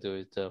want to do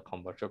with the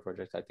commercial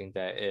projects. I think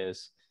that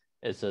is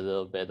a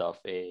little bit of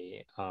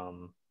a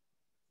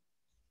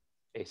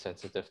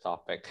sensitive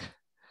topic.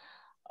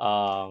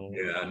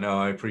 Yeah, no,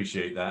 I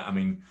appreciate that. I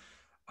mean,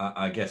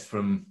 I guess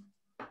from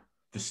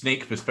the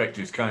sneak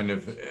perspective, it's kind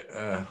of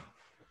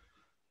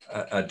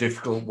a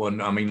difficult one.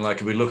 I mean, like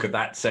if we look at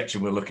that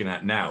section we're looking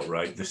at now,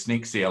 right? The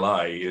sneak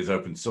CLI is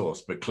open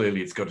source, but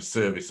clearly it's got a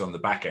service on the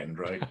back end,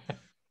 right?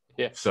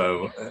 Yeah.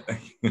 So,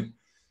 you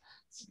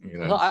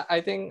know. So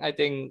I think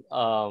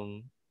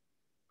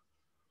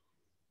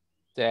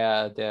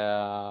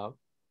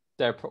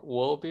there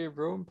will be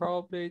room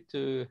probably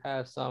to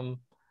have some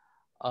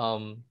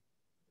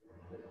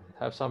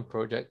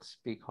projects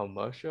be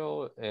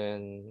commercial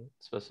in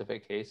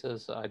specific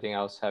cases. I think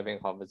I was having a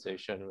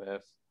conversation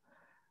with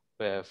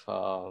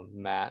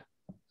Matt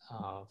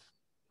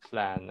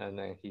Flan, and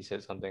then he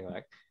said something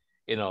like,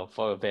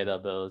 for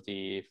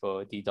availability,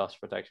 for DDoS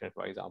protection,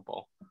 for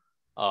example,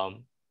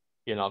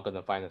 you're not going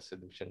to find a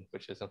solution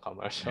which isn't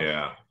commercial.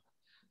 Yeah.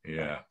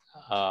 Yeah.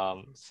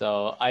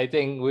 So I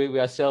think we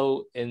are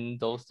still in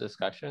those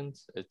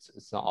discussions.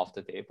 It's not off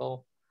the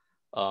table.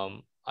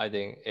 I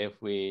think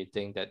if we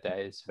think that there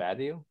is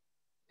value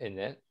in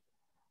it,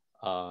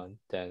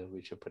 then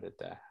we should put it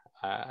there.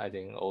 I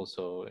think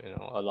also,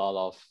 a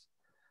lot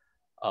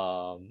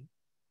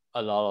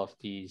of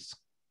these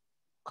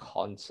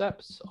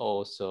concepts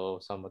also,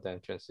 some of them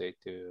translate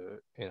to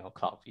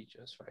cloud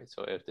features, right?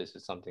 So if this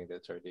is something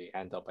that's already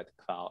handled by the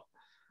cloud,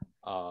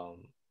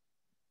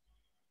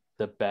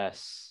 the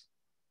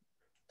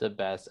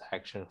best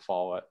action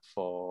forward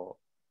for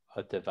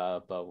a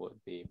developer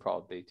would be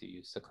probably to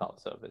use the cloud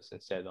service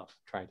instead of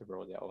trying to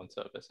roll their own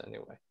service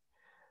anyway.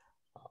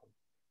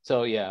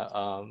 So yeah,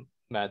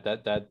 Matt,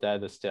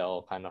 that is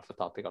still kind of a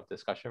topic of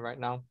discussion right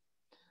now.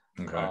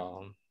 Okay.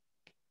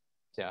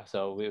 Yeah,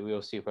 so we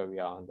will see where we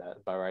are on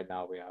that. But right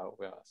now we're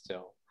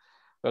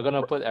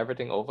gonna put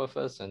everything over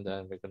first, and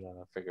then we're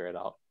gonna figure it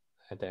out.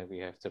 And then we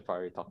have to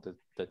probably talk to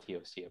the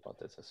TOC about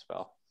this as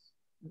well.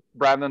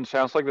 Brandon,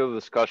 sounds like the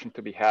discussion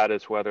to be had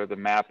is whether the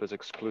map is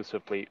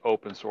exclusively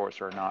open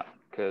source or not.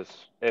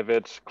 Because if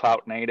it's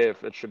cloud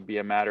native, it should be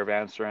a matter of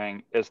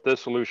answering, is this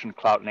solution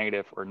cloud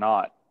native or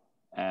not?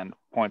 And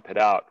point it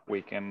out.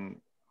 We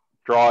can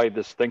draw a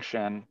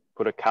distinction,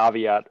 put a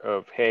caveat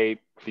of, hey,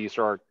 these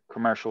are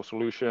commercial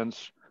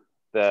solutions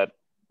that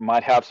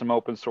might have some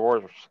open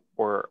source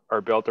or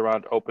are built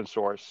around open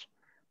source.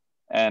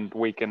 And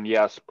we can,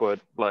 yes, put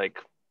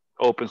like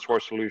open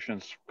source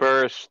solutions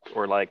first,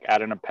 or like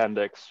add an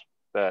appendix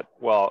that,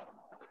 well,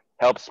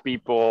 helps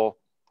people.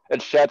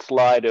 It sheds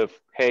light of,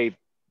 hey,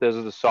 this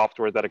is the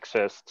software that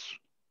exists.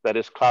 that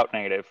is cloud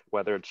native,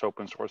 whether it's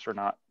open source or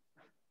not.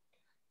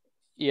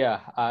 Yeah,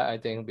 I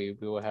think we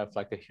will have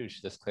like a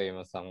huge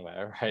disclaimer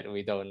somewhere, right?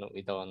 We don't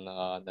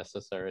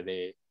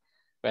necessarily,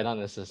 we're not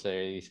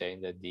necessarily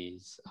saying that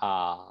these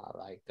are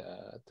like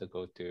the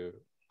go-to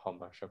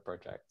commercial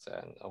projects,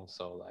 and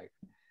also like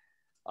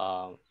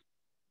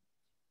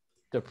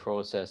the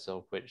process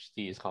of which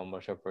these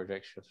commercial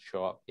projects should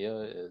show up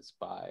here is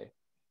by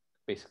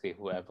basically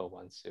whoever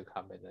wants to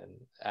come in and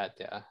add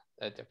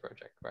their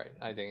project, right?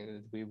 I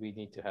think we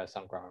need to have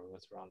some ground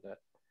rules around that.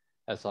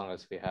 As long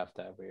as we have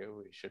that, we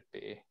should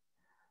be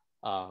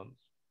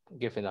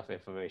give enough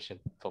information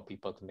for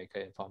people to make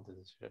an informed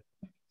decision.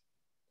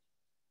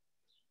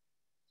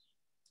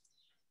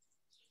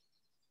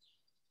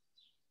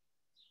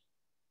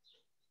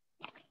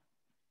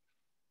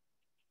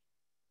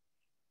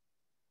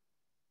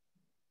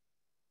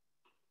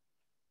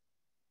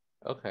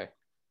 Okay.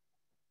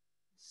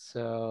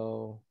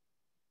 So,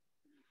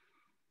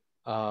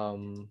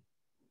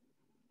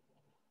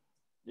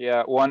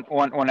 Yeah,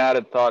 one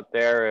added thought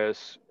there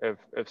is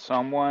if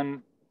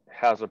someone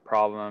has a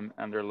problem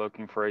and they're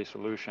looking for a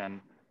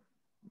solution,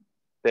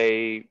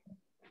 they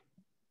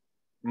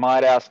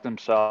might ask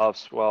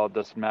themselves, well,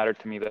 does it matter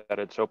to me that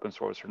it's open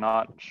source or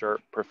not? Sure,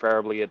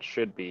 preferably it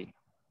should be.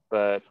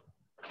 But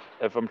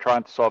if I'm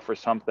trying to solve for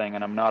something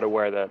and I'm not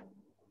aware that,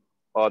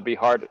 well, it'd be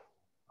hard.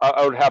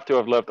 I would have to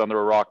have lived under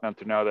a rock not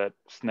to know that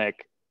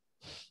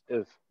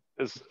SNCC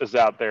is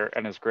out there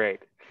and is great.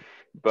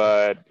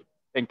 But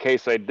in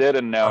case I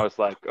didn't know, it's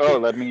like, oh,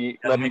 let me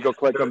go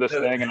click on this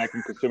thing and I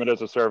can consume it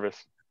as a service.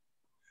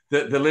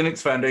 The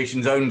Linux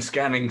Foundation's own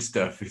scanning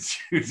stuff is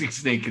using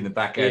SNCC in the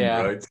back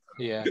end, right?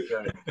 Yeah.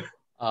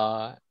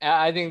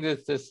 I think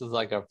this is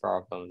like a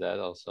problem that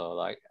also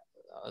like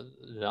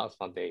Linux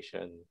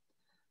Foundation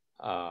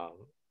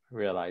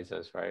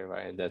realizes,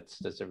 right? And that's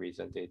the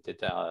reason they did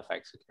the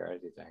LFX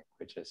security thing,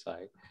 which is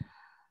like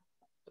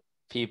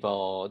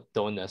people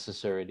don't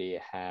necessarily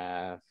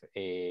have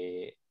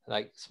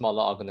like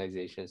smaller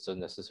organizations don't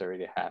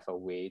necessarily have a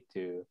way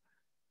to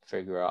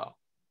figure out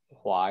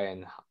why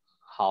and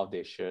how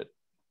they should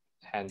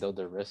handle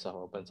the risk of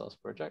open source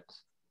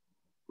projects.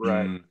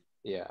 Right.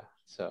 Yeah.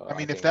 So I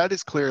mean, if that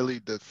is clearly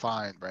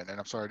defined, Brandon,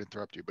 I'm sorry to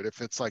interrupt you, but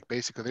if it's like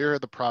basically there are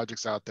the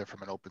projects out there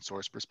from an open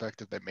source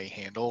perspective that may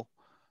handle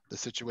the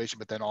situation,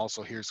 but then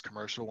also here's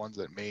commercial ones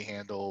that may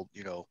handle,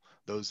 you know,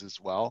 those as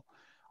well.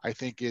 I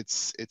think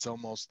it's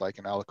almost like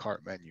an a la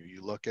carte menu.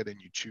 You look at it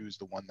and you choose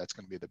the one that's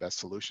going to be the best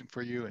solution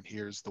for you. And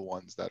here's the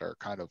ones that are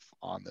kind of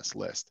on this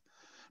list.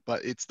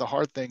 But it's the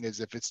hard thing is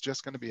if it's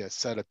just going to be a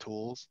set of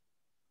tools,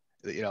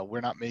 you know,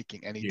 we're not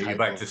making any type you're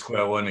back of, to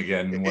square one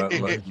again.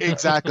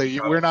 Exactly.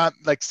 We're not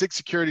like SIG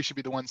Security should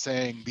be the one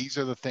saying these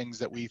are the things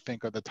that we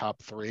think are the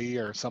top 3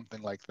 or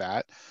something like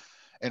that.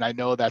 And I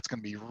know that's going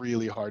to be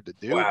really hard to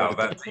do. Wow,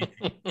 but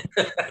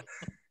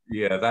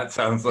yeah, that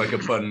sounds like a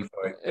bun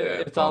fight.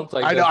 It sounds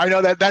like I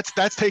know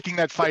that's taking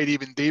that fight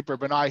even deeper.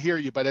 But no, I hear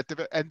you. But at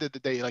the end of the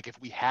day, like if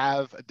we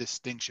have a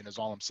distinction, is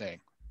all I'm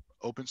saying.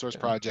 Open source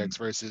projects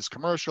versus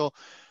commercial,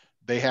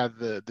 they have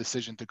the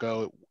decision to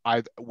go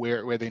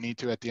where they need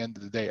to. At the end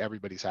of the day,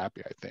 everybody's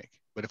happy, I think.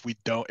 But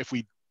if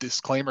we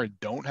disclaimer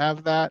don't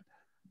have that,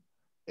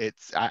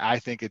 I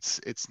think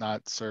it's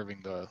not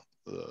serving the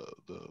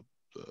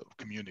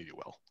community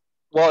well.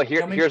 Well,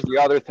 here's the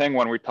other thing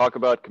when we talk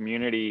about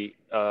community,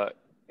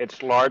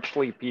 it's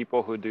largely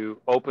people who do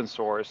open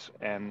source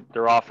and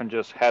they're often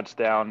just heads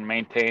down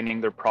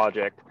maintaining their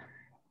project,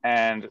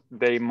 and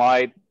they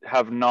might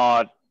have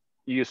not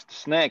used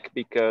SNCC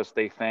because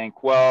they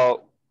think,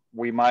 well,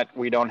 we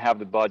don't have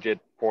the budget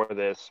for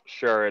this.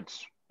 Sure,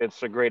 it's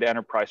a great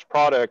enterprise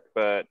product,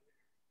 but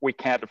we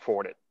can't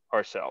afford it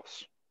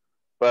ourselves.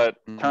 But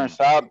turns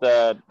out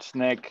that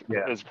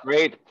SNCC is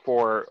great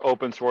for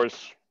open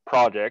source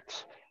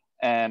projects,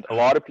 and a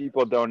lot of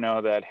people don't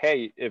know that.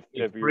 Hey, if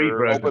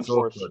you're open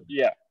source,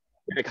 yeah,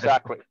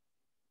 exactly.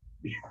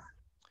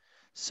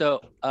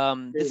 So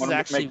this is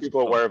actually make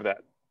people aware of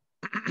that.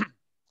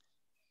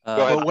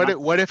 But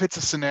what if it's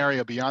a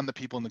scenario beyond the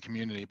people in the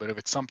community, but if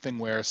it's something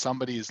where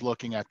somebody is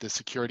looking at the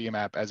security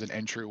map as an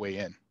entryway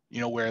in, you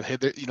know, where,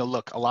 you know,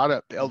 look, a lot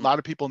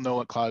of people know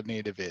what cloud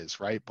native is,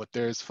 right? But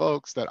there's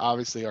folks that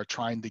obviously are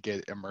trying to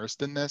get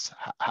immersed in this.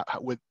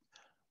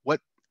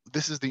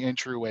 This is the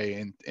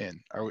entryway in.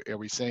 Are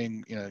we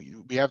saying, you know,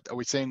 are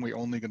we saying we're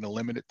only going to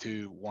limit it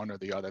to one or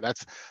the other?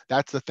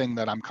 That's the thing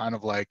that I'm kind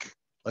of like,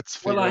 let's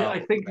figure out. I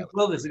think as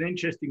well, there's an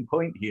interesting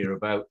point here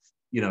about,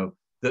 you know,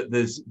 that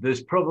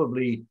there's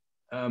probably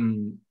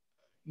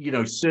you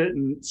know,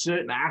 certain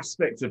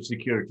aspects of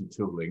security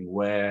tooling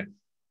where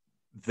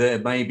there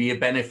may be a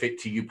benefit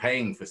to you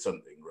paying for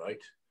something,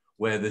 right?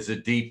 Where there's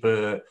a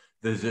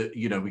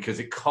you know, because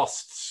it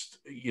costs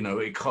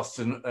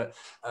a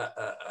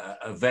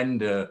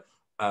vendor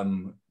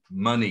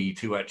money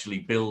to actually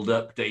build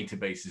up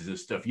databases of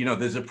stuff. You know,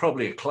 there's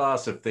probably a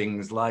class of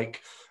things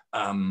like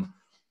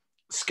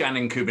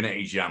scanning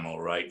Kubernetes YAML,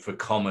 right, for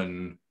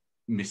common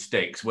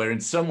mistakes, where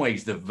in some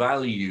ways the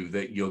value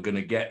that you're going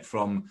to get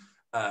from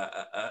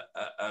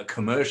a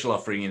commercial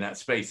offering in that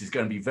space is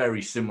going to be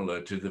very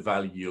similar to the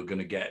value you're going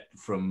to get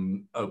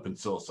from open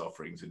source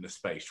offerings in the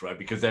space, right?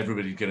 Because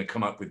everybody's going to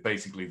come up with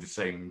basically the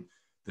same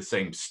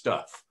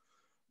stuff.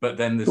 But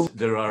then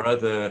there are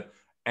other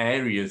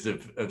areas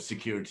of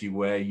security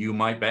where you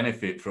might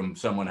benefit from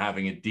someone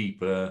having a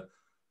deeper,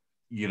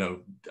 you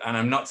know, and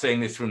I'm not saying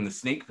this from the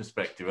Snyk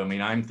perspective. I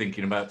mean, I'm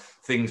thinking about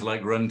things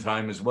like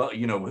runtime as well,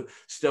 you know,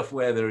 stuff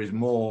where there is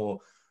more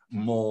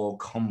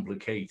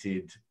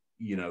complicated,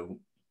 you know,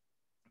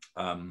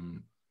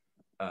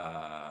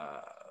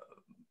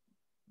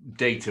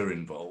 data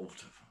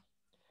involved.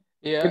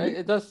 Yeah,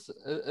 it does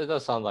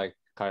sound like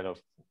kind of,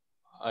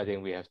 I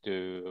think we have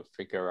to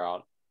figure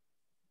out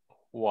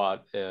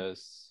what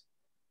is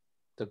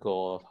the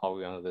goal of how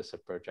we want to list the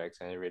projects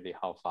and really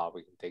how far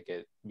we can take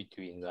it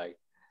between like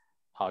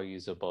how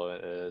usable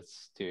it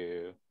is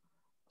to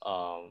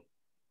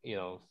you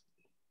know,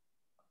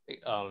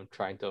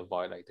 trying to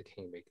avoid like the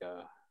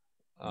kingmaker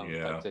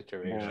type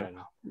situation.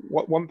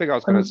 One thing I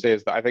was going to say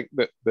is that I think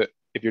that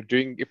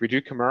if we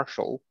do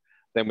commercial,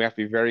 then we have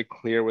to be very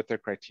clear with their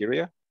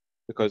criteria,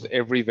 because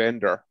every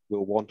vendor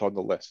will want on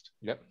the list.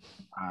 Yep.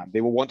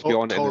 They will want to be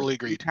on totally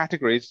as many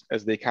categories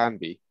as they can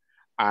be.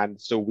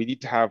 And so we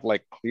need to have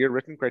like clear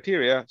written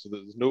criteria so that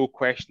there's no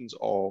questions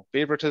of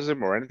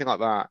favoritism or anything like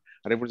that.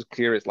 And everyone's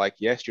clear. It's like,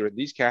 yes, you're in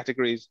these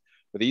categories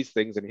for these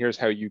things, and here's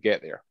how you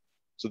get there.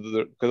 So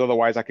because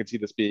otherwise I could see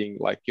this being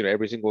like, you know,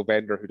 every single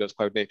vendor who does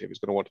cloud native is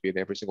going to want to be in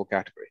every single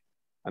category.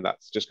 And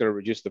that's just going to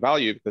reduce the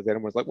value, because then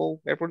everyone's like,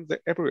 well, everyone's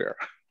everywhere.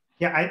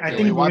 Yeah, I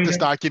think we want this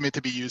document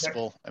to be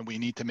useful, and we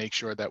need to make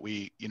sure that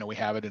we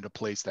have it in a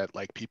place that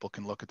like people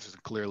can look at this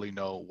and clearly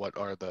know what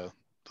are the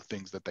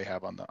things that they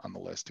have on the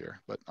list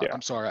here. But yeah.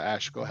 I'm sorry,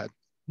 Ash, go ahead.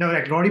 No,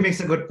 like Rory makes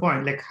a good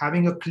point. Like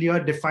having a clear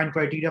defined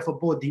criteria for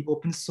both the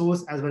open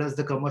source as well as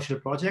the commercial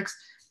projects,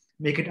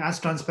 make it as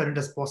transparent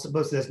as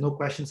possible so there's no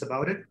questions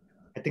about it.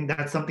 I think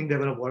that's something they're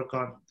going to work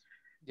on.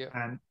 Yeah.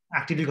 And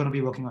actively going to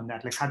be working on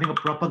that, like having a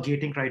proper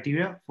gating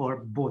criteria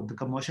for both the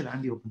commercial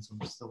and the open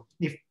source. So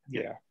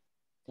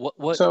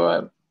What?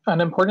 So an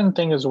important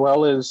thing as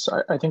well is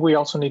I think we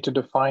also need to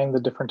define the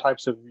different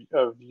types of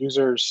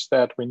users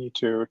that we need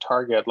to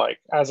target. Like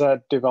as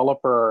a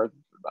developer,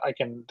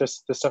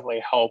 this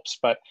definitely helps,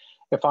 but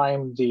if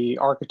I'm the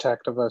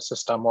architect of a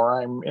system,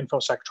 or I'm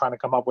InfoSec trying to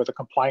come up with a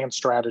compliance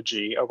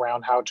strategy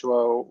around how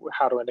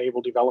to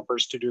enable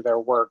developers to do their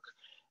work,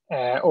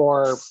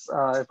 or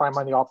if I'm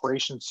on the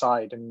operations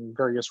side and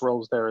various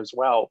roles there as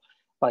well,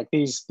 like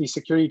these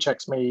security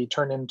checks may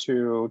turn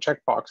into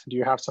checkbox. Do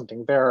you have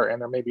something there?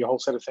 And there may be a whole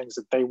set of things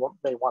that they want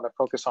to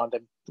focus on,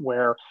 that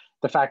where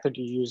the fact that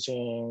you're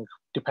using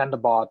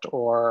Dependabot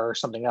or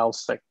something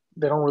else, like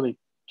they don't really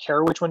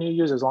care which one you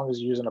use as long as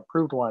you use an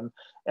approved one,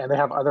 and they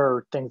have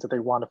other things that they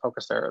want to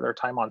focus their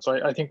time on. So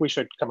I think we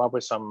should come up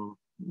with some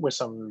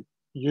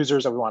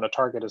users that we want to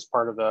target as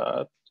part of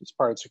the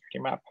security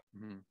map.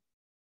 Mm-hmm.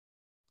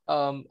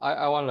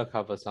 I want to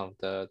cover some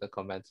of the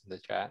comments in the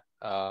chat.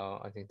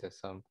 I think there's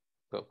some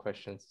good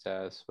questions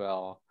there as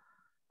well.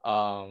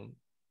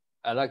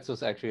 Alex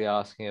was actually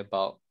asking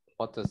about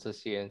what does the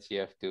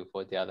CNCF do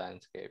for their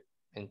landscape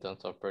in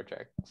terms of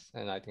projects,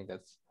 and I think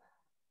that's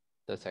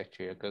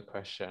actually a good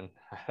question.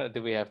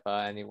 Do we have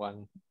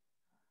anyone?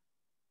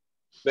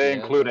 They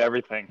include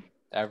everything.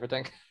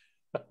 Everything.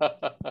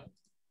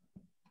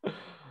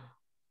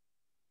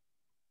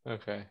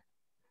 Okay.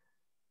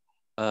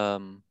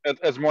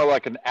 It's more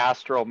like an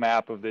astral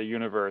map of the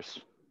universe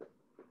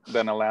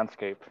than a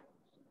landscape.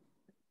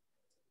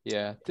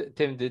 Yeah,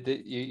 Tim,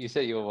 you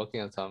said you were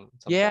working on some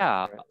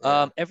yeah,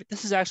 right?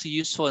 This is actually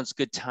useful, and it's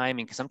good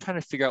timing, because I'm trying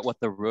to figure out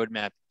what the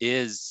roadmap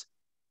is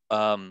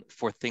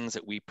for things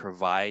that we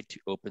provide to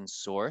open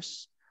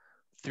source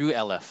through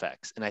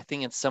LFX. And I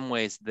think in some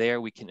ways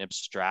there we can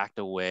abstract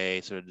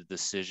away sort of the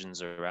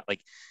decisions around, like,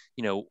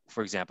 you know,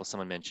 for example,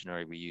 someone mentioned,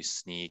 or we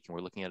use Snyk, and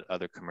we're looking at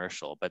other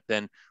commercial, but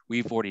then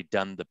we've already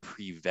done the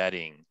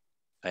pre-vetting,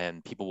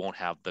 and people won't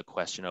have the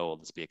question, oh, will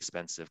this be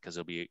expensive? Because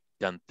it'll be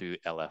done through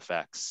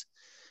LFX.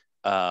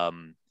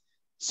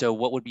 So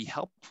what would be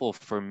helpful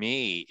for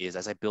me is,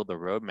 as I build the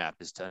roadmap,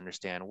 is to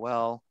understand,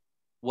 well,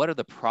 what are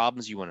the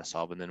problems you want to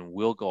solve? And then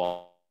we'll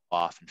go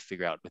off and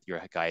figure out with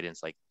your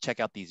guidance, like check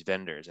out these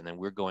vendors. And then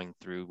we're going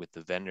through with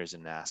the vendors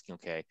and asking,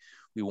 okay,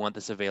 we want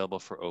this available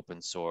for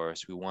open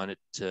source. We want it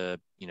to,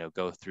 you know,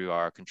 go through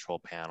our control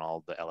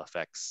panel, the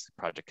LFX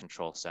Project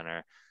Control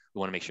Center. We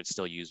want to make sure it's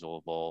still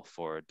usable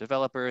for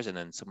developers. And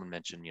then someone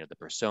mentioned, you know, the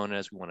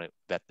personas, we want to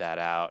vet that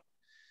out.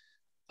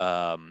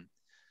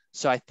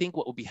 So I think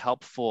what would be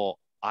helpful,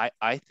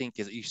 I think,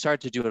 is you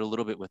started to do it a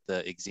little bit with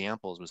the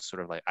examples, was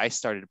sort of like, I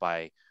started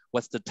by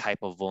what's the type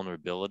of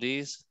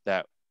vulnerabilities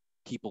that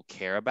people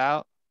care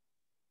about,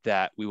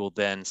 that we will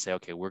then say,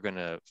 okay, we're going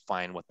to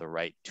find what the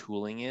right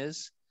tooling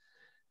is.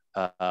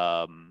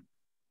 And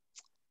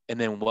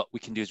then what we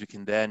can do is we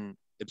can then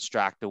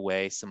abstract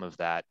away some of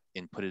that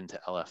and put it into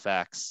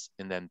LFX,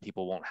 and then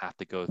people won't have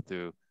to go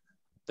through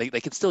they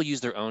can still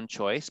use their own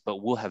choice, but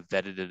we'll have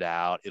vetted it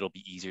out. It'll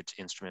be easier to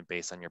instrument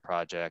based on your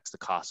projects. The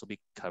cost will be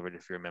covered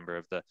if you're a member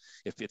of the,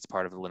 if it's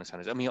part of the Linux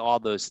Foundation. I mean, all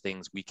those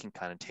things, we can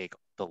kind of take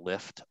the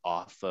lift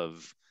off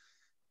of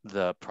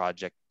the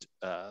project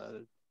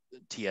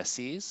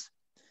TSCs.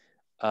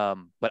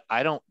 But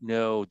I don't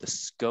know the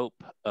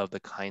scope of the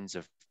kinds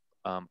of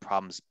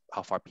problems,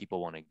 how far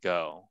people want to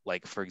go.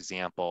 Like, for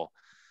example,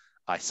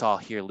 I saw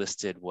here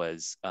listed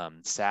was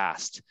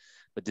SAST,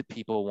 but did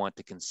people want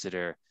to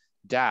consider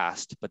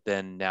DAST? But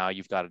then now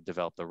you've got to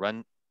develop the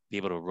run, be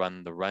able to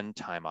run the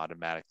runtime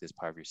automatically as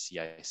part of your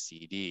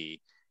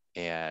CI/CD.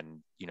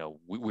 And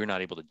we're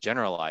not able to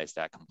generalize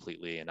that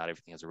completely, and not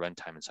everything has a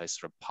runtime. And so I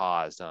sort of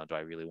paused. Do I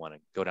really want to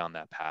go down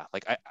that path?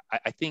 Like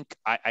I think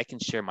I can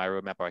share my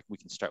roadmap, or we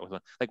can start with one.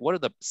 Like, what are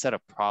the set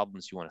of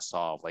problems you want to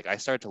solve? Like, I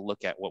started to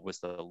look at what was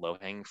the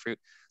low-hanging fruit.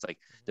 It's like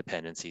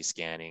dependency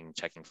scanning,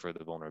 checking for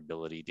the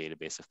vulnerability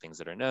database of things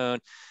that are known,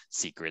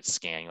 secrets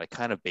scanning, like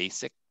kind of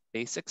basic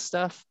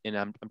stuff. And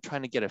I'm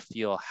trying to get a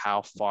feel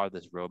how far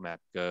this roadmap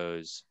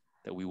goes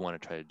that we want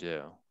to try to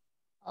do.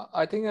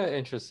 I think an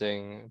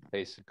interesting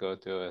place to go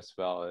to as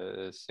well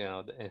is,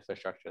 the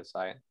infrastructure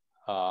side.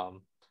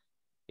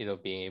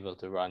 Being able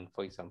to run,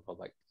 for example,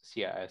 like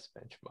CIS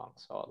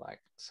benchmarks or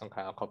like some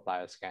kind of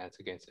compiler scans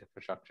against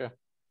infrastructure.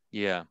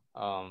 Yeah.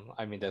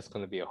 I mean, that's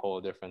going to be a whole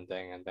different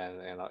thing, and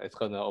then it's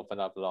going to open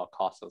up a lot of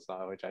costs as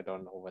well, which I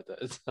don't know whether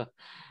it's going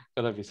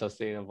to be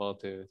sustainable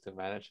to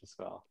manage as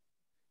well.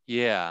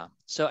 Yeah.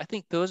 So I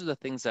think those are the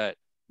things that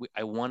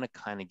I want to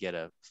kind of get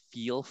a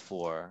feel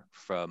for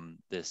from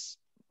this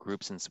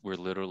group, since we're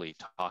literally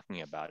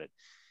talking about it.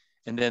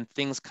 And then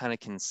things kind of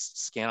can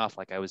scan off.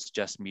 Like, I was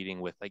just meeting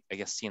with, like, I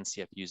guess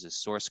CNCF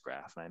uses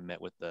SourceGraph, and I met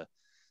with the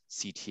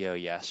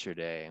CTO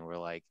yesterday, and we're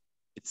like,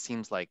 it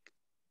seems like,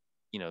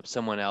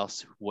 someone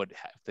else would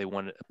have, if they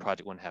wanted a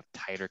project, want to have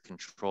tighter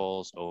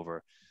controls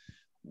over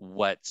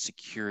what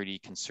security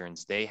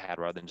concerns they had,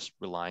 rather than just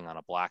relying on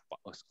a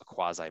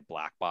quasi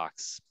black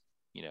box,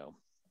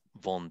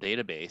 vuln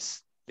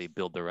database. They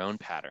build their own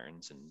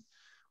patterns, and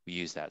we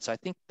use that. So I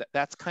think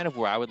that's kind of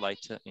where I would like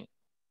to,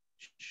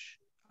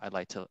 I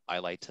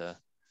like to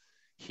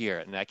hear,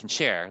 and I can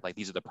share, like,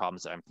 these are the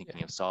problems that I'm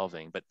thinking of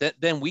solving. But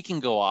then we can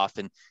go off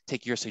and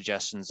take your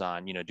suggestions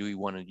on, do we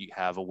want to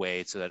have a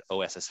way so that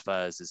OSS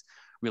fuzz is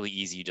really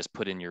easy? You just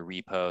put in your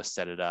repo,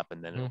 set it up,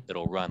 and then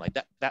it'll run like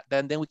that.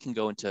 Then we can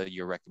go into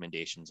your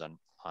recommendations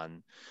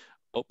on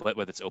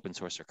whether it's open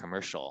source or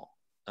commercial.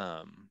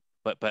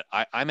 But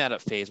I'm at a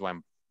phase where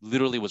I'm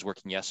literally was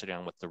working yesterday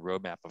on what the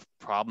roadmap of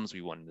problems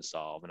we wanted to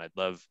solve, and I'd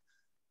love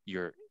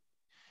your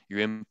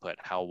input.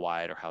 How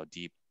wide or how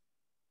deep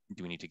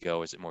do we need to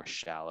go? Is it more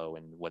shallow,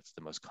 and what's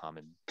the most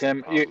common?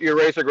 Tim, you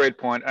raised a great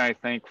point, and I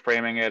think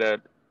framing it at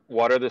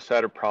what are the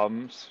set of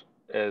problems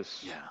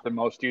is the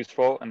most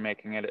useful, and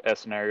making it as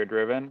scenario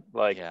driven.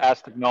 Like,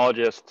 as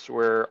technologists,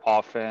 we're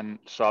often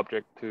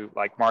subject to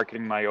like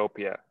marketing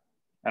myopia,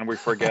 and we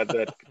forget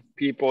that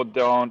people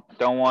don't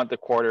want the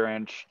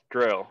 1/4-inch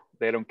drill.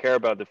 They don't care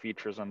about the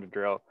features on the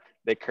drill.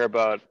 They care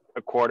about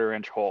a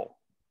 1/4-inch hole.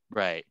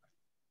 Right.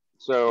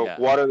 So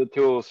what are the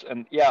tools?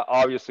 And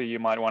obviously you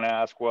might want to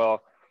ask,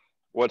 well,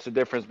 what's the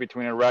difference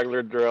between a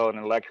regular drill and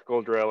an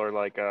electrical drill, or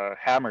like a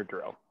hammer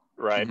drill,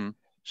 right? Mm-hmm.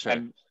 Sure.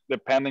 And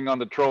depending on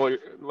the drill,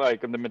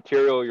 like the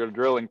material you're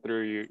drilling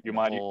through, you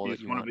might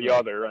use one or the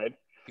other, right?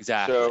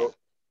 Exactly. So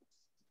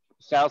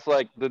sounds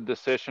like the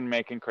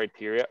decision-making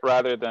criteria,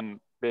 rather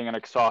than being an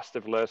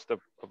exhaustive list of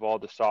all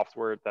the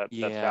software that's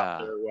out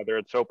there, whether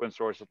it's open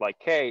source, is like,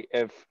 hey,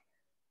 if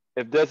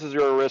this is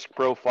your risk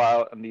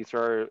profile and these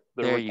are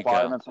the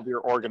requirements of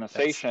your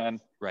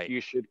organization, you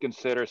should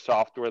consider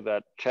software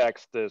that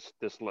checks this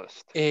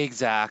list.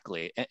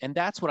 Exactly. And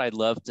that's what I'd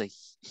love to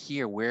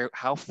hear,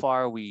 how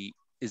far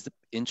is the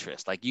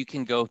interest. Like, you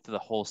can go through the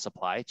whole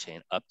supply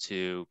chain up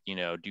to,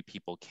 do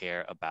people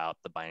care about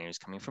the binaries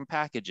coming from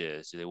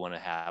packages? Do they want to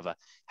have a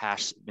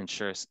hash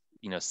ensure,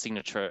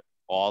 signature,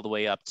 all the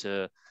way up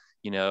to,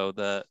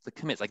 the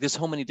commits? Like, there's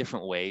so many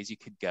different ways you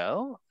could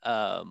go.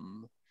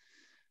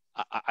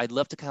 I'd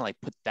love to kind of like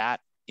put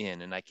that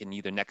in, and I can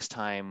either next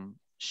time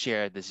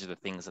share, these are the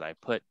things that I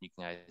put. You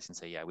guys can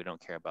say, we don't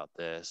care about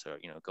this, or,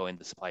 go into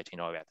the supply chain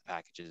all the way at the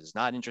packages is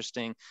not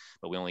interesting,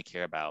 but we only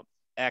care about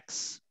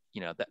X.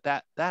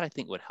 That I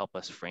think would help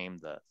us frame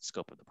the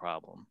scope of the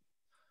problem.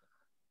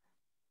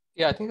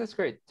 Yeah, I think that's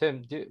great.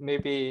 Tim, do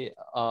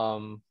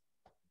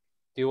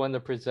you want to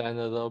present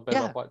a little bit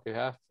of what you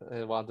have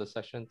in one of the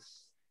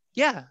sessions?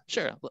 Yeah,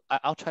 sure.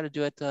 I'll try to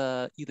do it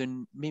either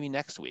maybe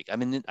next week.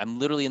 I'm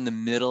literally in the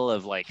middle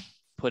of like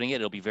putting it.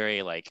 It'll be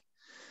very like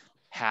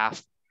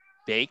half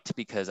baked,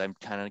 because I'm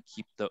kind of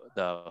keep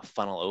the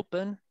funnel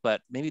open.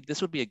 But maybe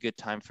this would be a good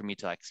time for me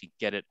to actually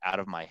get it out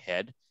of my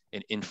head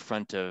and in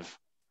front of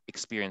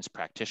experienced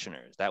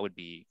practitioners. That would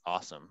be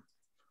awesome.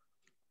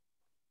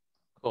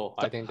 Cool.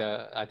 I think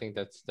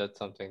that's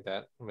something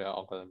that we're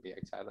all going to be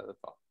excited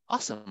about.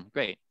 Awesome.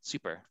 Great.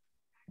 Super.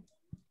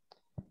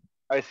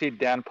 I see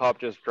Dan Pop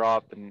just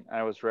dropped, and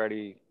I was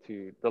ready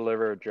to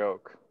deliver a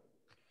joke.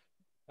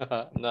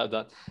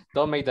 No,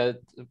 don't make that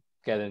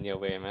get in your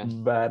way,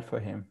 man. Bad for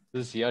him.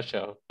 This is your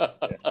show.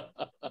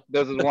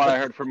 This is one I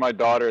heard from my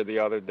daughter the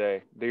other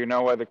day. Do you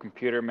know why the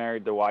computer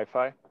married the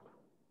Wi-Fi?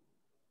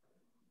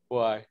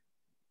 Why?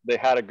 They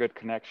had a good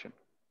connection.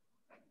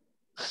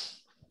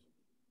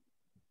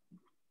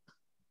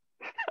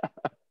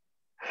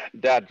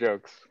 Dad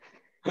jokes.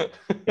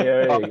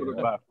 There Top you of the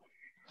go. left.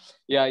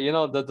 Yeah, you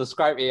know, the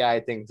describe AI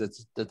thing,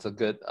 that's a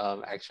good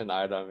action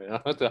item, you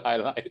know, to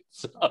highlight.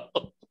 So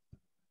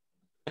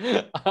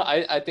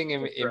I think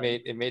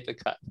it made the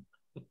cut.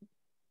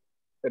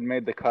 It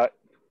made the cut.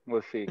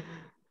 We'll see.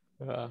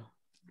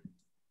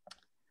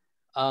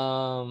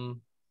 All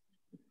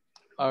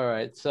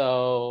right,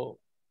 so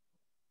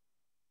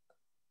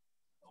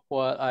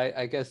what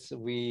I guess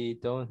we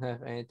don't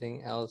have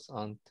anything else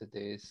on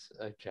today's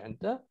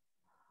agenda.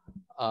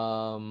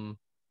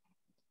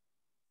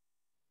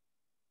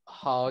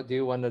 How do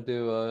you want to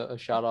do a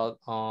shout out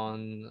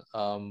on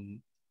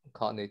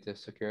Cloud Native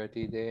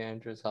Security Day,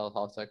 Andrews?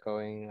 How's that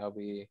going? Are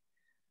we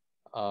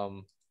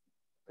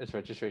is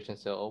registration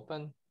still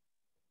open?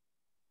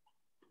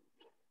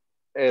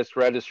 Is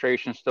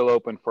registration still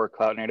open for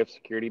Cloud Native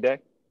Security Day?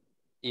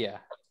 Yeah.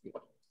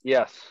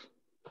 Yes.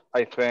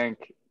 I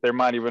think there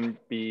might even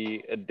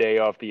be a day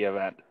of the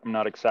event. I'm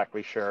not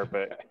exactly sure,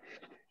 but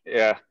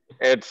yeah,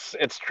 it's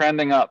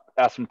trending up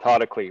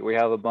asymptotically. We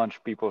have a bunch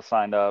of people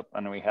signed up,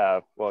 and we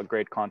have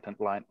great content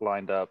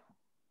lined up.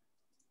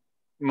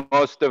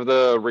 Most of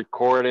the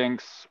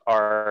recordings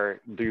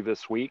are due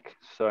this week,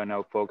 so I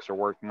know folks are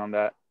working on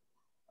that.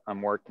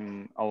 I'm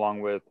working along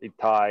with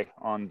Itai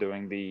on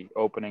doing the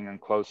opening and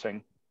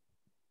closing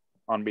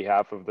on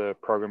behalf of the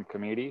program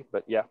committee.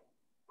 But yeah,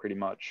 pretty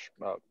much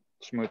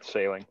smooth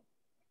sailing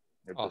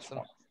at this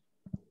point.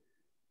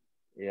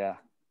 Yeah.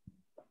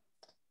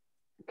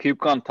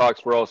 KubeCon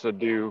talks were also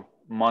due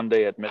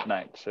Monday at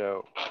midnight,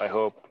 so I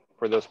hope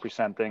for those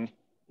presenting,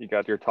 you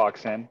got your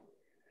talks in.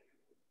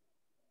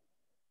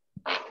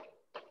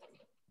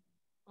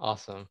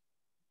 Awesome.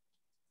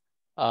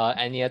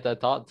 Any other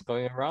thoughts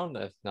going around?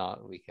 If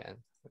not, we can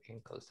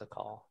close the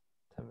call.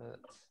 10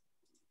 minutes.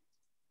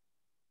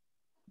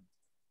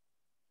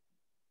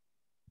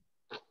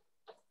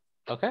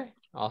 Okay,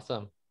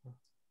 awesome.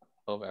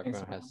 Hope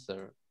everyone has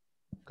a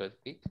good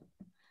week,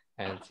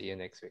 and see you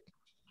next week.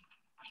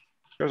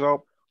 Cheers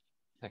all.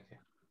 Okay.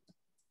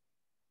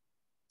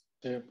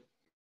 Yeah.